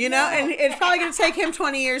yes, you know, and it's probably going to take him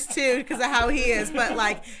 20 years too because of how he is. But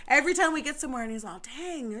like every time we get somewhere and he's all,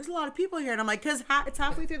 dang, there's a lot of people here. And I'm like, because it's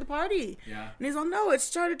halfway through the party. Yeah. And he's all, no, it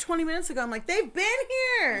started 20 minutes ago. I'm like, they've been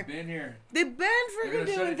here. They've been freaking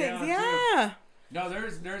doing things. Yeah. No,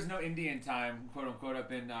 there's no Indian time, quote unquote,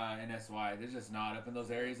 up in SY. There's just not up in those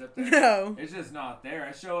areas up there. No. It's just not there.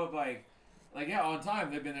 I show up like on time.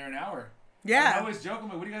 They've been there an hour. Yeah. I always joke, I'm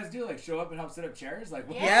like, what do you guys do? Like, show up and help set up chairs? Like,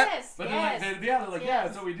 what? Yes. But they're like, yeah,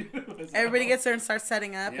 that's what we do. Everybody gets there and starts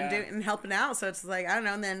setting up and helping out. So it's like, I don't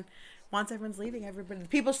know. And then once everyone's leaving,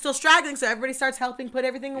 people are still straggling. So everybody starts helping put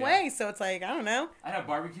everything away. So it's like, I don't know. I have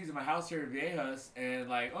barbecues in my house here in Viejas. And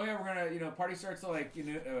like, oh yeah, we're going to, party starts at like,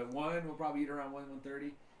 1. We'll probably eat around 1:30.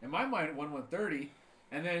 In my mind, 1:30.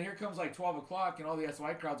 And then here comes like 12 o'clock and all the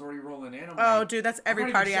SY crowd's already rolling in. I'm like, dude, that's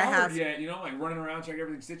every party I have. Yet, I'm like running around, checking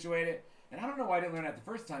everything situated. And I don't know why I didn't learn that the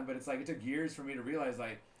first time, but it's like it took years for me to realize,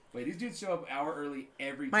 like, wait, these dudes show up an hour early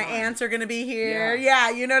every time. My aunts are going to be here.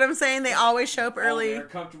 Yeah, you know what I'm saying? They always show up early. They're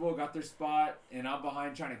comfortable, got their spot, and I'm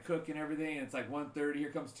behind trying to cook and everything, and it's like 1:30, here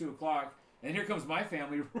comes 2 o'clock, and here comes my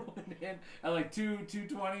family rolling in at like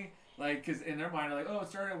 2:20, like, because in their mind, they're like, oh, it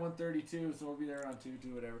started at 1:32, so we'll be there around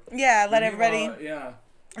 2, whatever. Yeah, let everybody...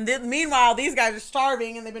 And then, meanwhile, these guys are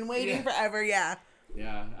starving and they've been waiting forever. Yeah.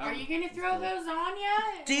 Yeah. Are you going to throw those on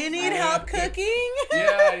ya? Do you need help cooking?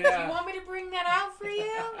 Yeah. Do you want me to bring that out for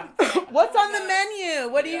you? What's on the menu?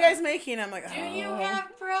 What are you guys making? I'm like, do you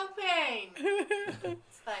have propane?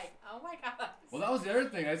 It's like, oh my God. Well, that was the other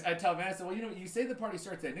thing. I tell Vanessa, I said, well, you say the party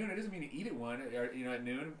starts at noon. It doesn't mean you eat at 1 or, at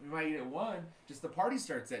noon. We might eat at 1. Just the party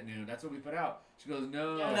starts at noon. That's what we put out. She goes,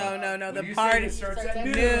 no. No. When The party starts at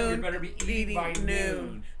noon. You better be eating by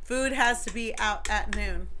noon. Food has to be out at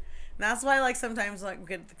noon. And that's why, like, sometimes, like, we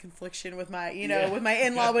get the confliction with my, with my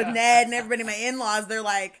in-law, with Ned and everybody, my in-laws. They're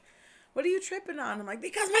like, what are you tripping on? I'm like,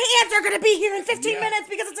 because my aunts are going to be here in 15 minutes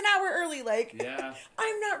because it's an hour early. Like,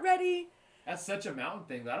 I'm not ready. That's such a mountain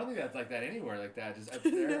thing. I don't think that's like that anywhere like that. Just up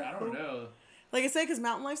there, I don't know. Like I said, because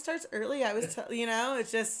mountain life starts early. I was,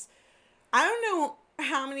 it's just, I don't know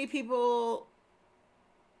how many people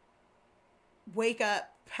wake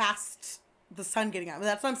up past the sun getting up.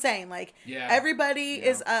 That's what I'm saying. Like, everybody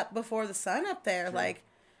is up before the sun up there. True. Like,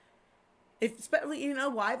 especially, you know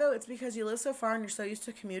why though? It's because you live so far and you're so used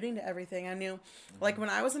to commuting to everything. I knew, like, when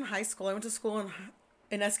I was in high school, I went to school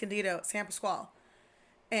in Escondido, at San Pasqual.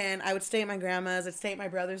 And I would stay at my grandma's. I'd stay at my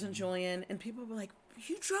brother's in Julian. And people were like,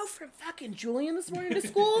 you drove from fucking Julian this morning to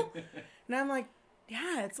school? And I'm like,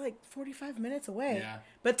 yeah, it's like 45 minutes away. Yeah.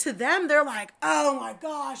 But to them, they're like, oh my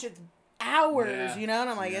gosh, it's hours, And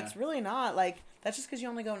I'm like, it's really not. Like, that's just because you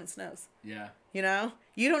only go when it snows. Yeah. You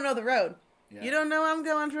don't know the road. Yeah. You don't know I'm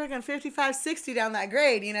going freaking 55, 60 down that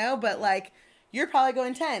grade, But, like, you're probably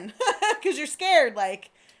going 10 because you're scared.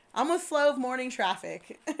 Like, I'm with flow of morning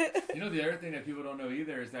traffic. The other thing that people don't know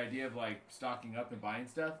either is the idea of, like, stocking up and buying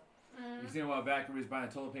stuff. You see a while back, everybody's buying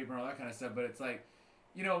toilet paper and all that kind of stuff, but it's like,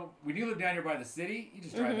 when you live down here by the city, you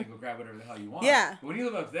just drive and go grab whatever the hell you want. Yeah. But when you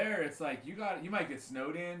live up there, it's like, you might get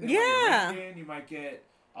snowed in, you might get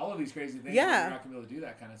all of these crazy things. Yeah. You're not going to be able to do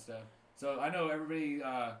that kind of stuff. So I know everybody,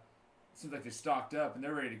 seems like they're stocked up and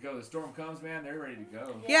they're ready to go. The storm comes, man, they're ready to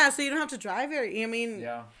go. Yeah, so you don't have to drive very,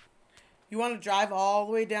 you want to drive all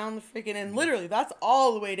the way down the freaking, and literally, that's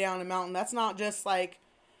all the way down the mountain. That's not just like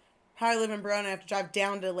how I live in Verona, I have to drive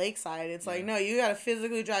down to Lakeside. It's like, no, you got to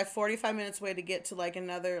physically drive 45 minutes away to get to like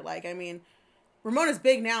another, like, Ramona's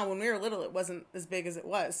big now. When we were little, it wasn't as big as it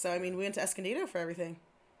was. So, we went to Escondido for everything.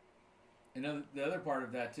 And the other part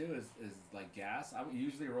of that, too, is like gas. I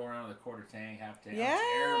usually roll around with a quarter tank, half tank. Yeah.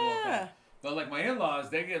 I'm terrible at that. But, like, my in-laws,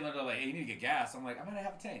 they get like, hey, you need to get gas. I'm like, I'm going to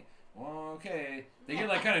have a tank. Well, okay. They get,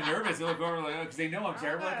 like, kind of nervous. They look over, like, because they know I'm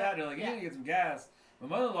terrible at that. They're like, you need to get some gas. My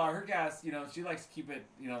mother-in-law, her gas, she likes to keep it,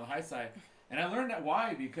 on the high side. And I learned that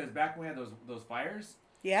why, because back when we had those fires,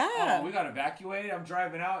 we got evacuated. I'm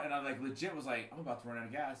driving out, and I, like, legit was like, I'm about to run out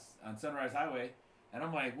of gas on Sunrise Highway. And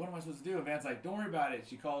I'm like, what am I supposed to do? And Van's like, don't worry about it.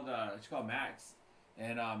 She called Max.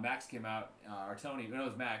 And Max came out, or Tony. No, it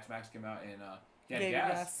was Max. Max came out, and he had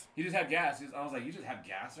gas. He just had gas. I was like, you just have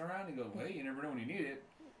gas around? He goes, wait, you never know when you need it.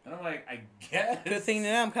 And I'm like, I guess. Good thing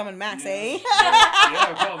to know I'm coming Max, eh?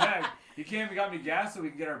 I'm calling Max. He came and got me gas so we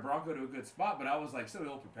can get our Bronco to a good spot, but I was like so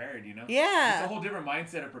ill prepared, Yeah. It's a whole different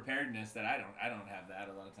mindset of preparedness that I don't have that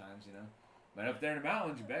a lot of times, But up there in the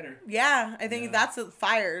mountains, you better. Yeah, I think that's the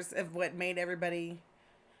fires of what made everybody.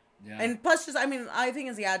 Yeah. And plus, I think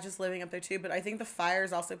it's just living up there too. But I think the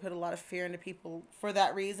fires also put a lot of fear into people for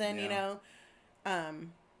that reason, as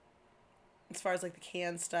far as like the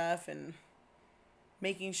canned stuff and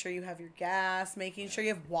making sure you have your gas, making sure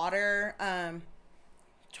you have water,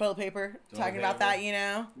 toilet paper. Talking about that, You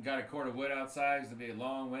got a cord of wood outside. It's gonna be a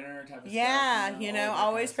long winter type of stuff. Yeah,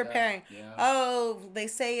 always preparing. Yeah. Oh, they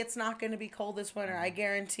say it's not going to be cold this winter. I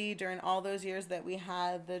guarantee during all those years that we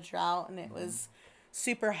had the drought and it was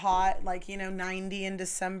super hot, like 90 in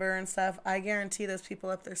December and stuff. I guarantee those people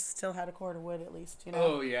up there still had a cord of wood at least.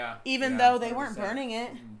 Oh yeah. Even though they weren't burning it.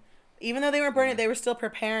 Even though they weren't burning it, they were still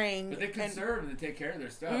preparing. But they conserve and they take care of their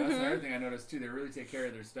stuff. That's another thing I noticed too. They really take care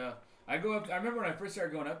of their stuff. I remember when I first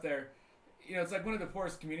started going up there, it's like one of the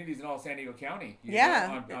poorest communities in all San Diego County.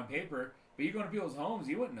 On paper. But you go into people's homes,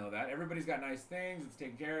 you wouldn't know that. Everybody's got nice things. It's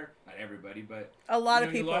taken care of. Not everybody, but a lot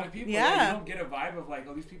of people. Yeah. You don't get a vibe of like,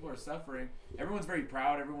 oh, these people are suffering. Everyone's very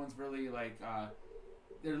proud. Everyone's really like,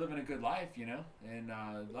 they're living a good life, and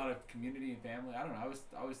a lot of community and family. I don't know. I always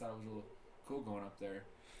thought it was a little cool going up there.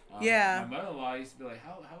 My mother-in-law used to be like,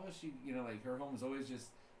 how was she, like her home was always just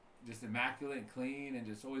immaculate and clean and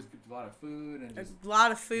just always a lot of food and just a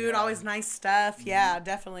lot of food, always nice stuff. Mm-hmm. Yeah,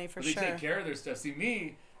 definitely for sure. They take care of their stuff. See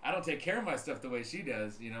me, I don't take care of my stuff the way she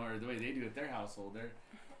does, or the way they do at their household.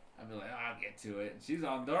 I'd be like, I'll get to it.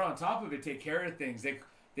 And they're on top of it, take care of things. They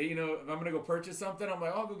if I'm gonna go purchase something, I'm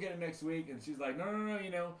like, I'll go get it next week. And she's like,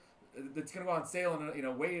 no, that's gonna go on sale in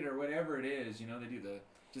a weight or whatever it is. You know, they do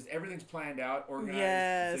just everything's planned out, organized,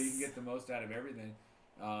 Yes. so you can get the most out of everything.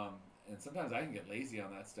 And sometimes I can get lazy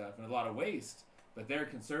on that stuff and a lot of waste, but they're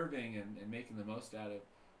conserving and making the most out of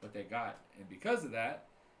what they got, and because of that,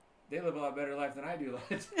 they live a lot better life than I do.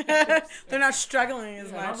 They're not struggling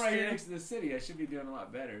as much. I'm right here next to the city. I should be doing a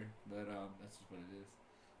lot better, but that's just what it is.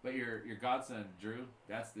 But your godson Drew,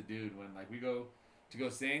 that's the dude. When like we go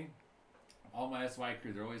sing, all my SY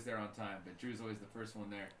crew, they're always there on time, but Drew's always the first one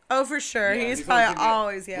there. Oh, for sure. Yeah, he's probably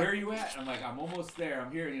always, Where are you at? I'm like, I'm almost there.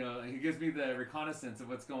 I'm here. You know, he gives me the reconnaissance of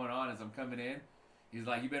what's going on as I'm coming in. He's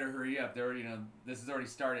like, you better hurry up. They're already, this has already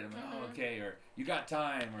started. I'm like, oh, okay, or you got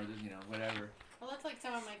time, or whatever. Well, that's like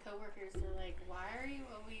some of my coworkers. They're like, why are you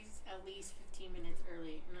always at least 15 minutes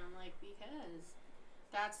early? And I'm like, because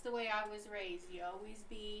that's the way I was raised. You always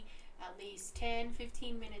be at least 10,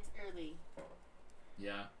 15 minutes early.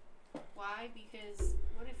 Yeah. Why? Because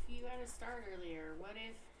what if you had to start earlier?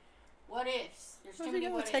 What ifs? There's too many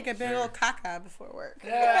what ifs. Take a big old caca before work.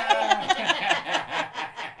 Yeah.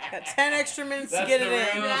 Got 10 extra minutes That's to get the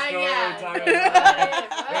it real in. story Yeah. we're talking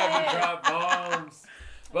about. We have to drop bombs.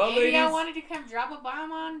 Well, Maybe I ladies, wanted to come drop a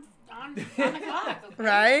bomb on the clock. Okay?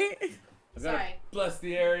 Right? I gotta Sorry. bless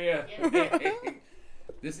the area. Yeah.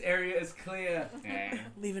 This area is clear.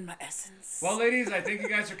 Leaving my essence. Well, ladies, I thank you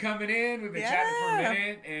guys for coming in. We've been chatting for a Yeah.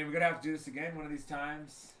 minute, and we're gonna have to do this again one of these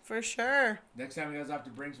times. For sure. Next time, you guys have to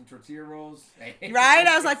bring some tortilla rolls. Right?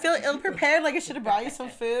 I was like, feel ill prepared. Like I should have brought you some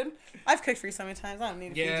food. I've cooked for you so many times. I don't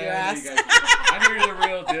need to feed your ass. You guys, I knew you're the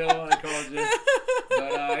real deal. I called you.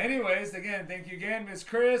 But anyways, again, thank you again, Miss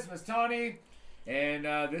Chris, Miss Tawny, and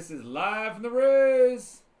this is live from the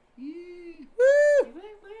Rez. Woo!